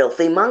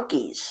filthy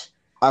monkeys,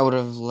 I would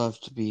have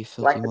loved to be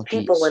filthy like the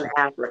people monkeys.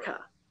 in Africa.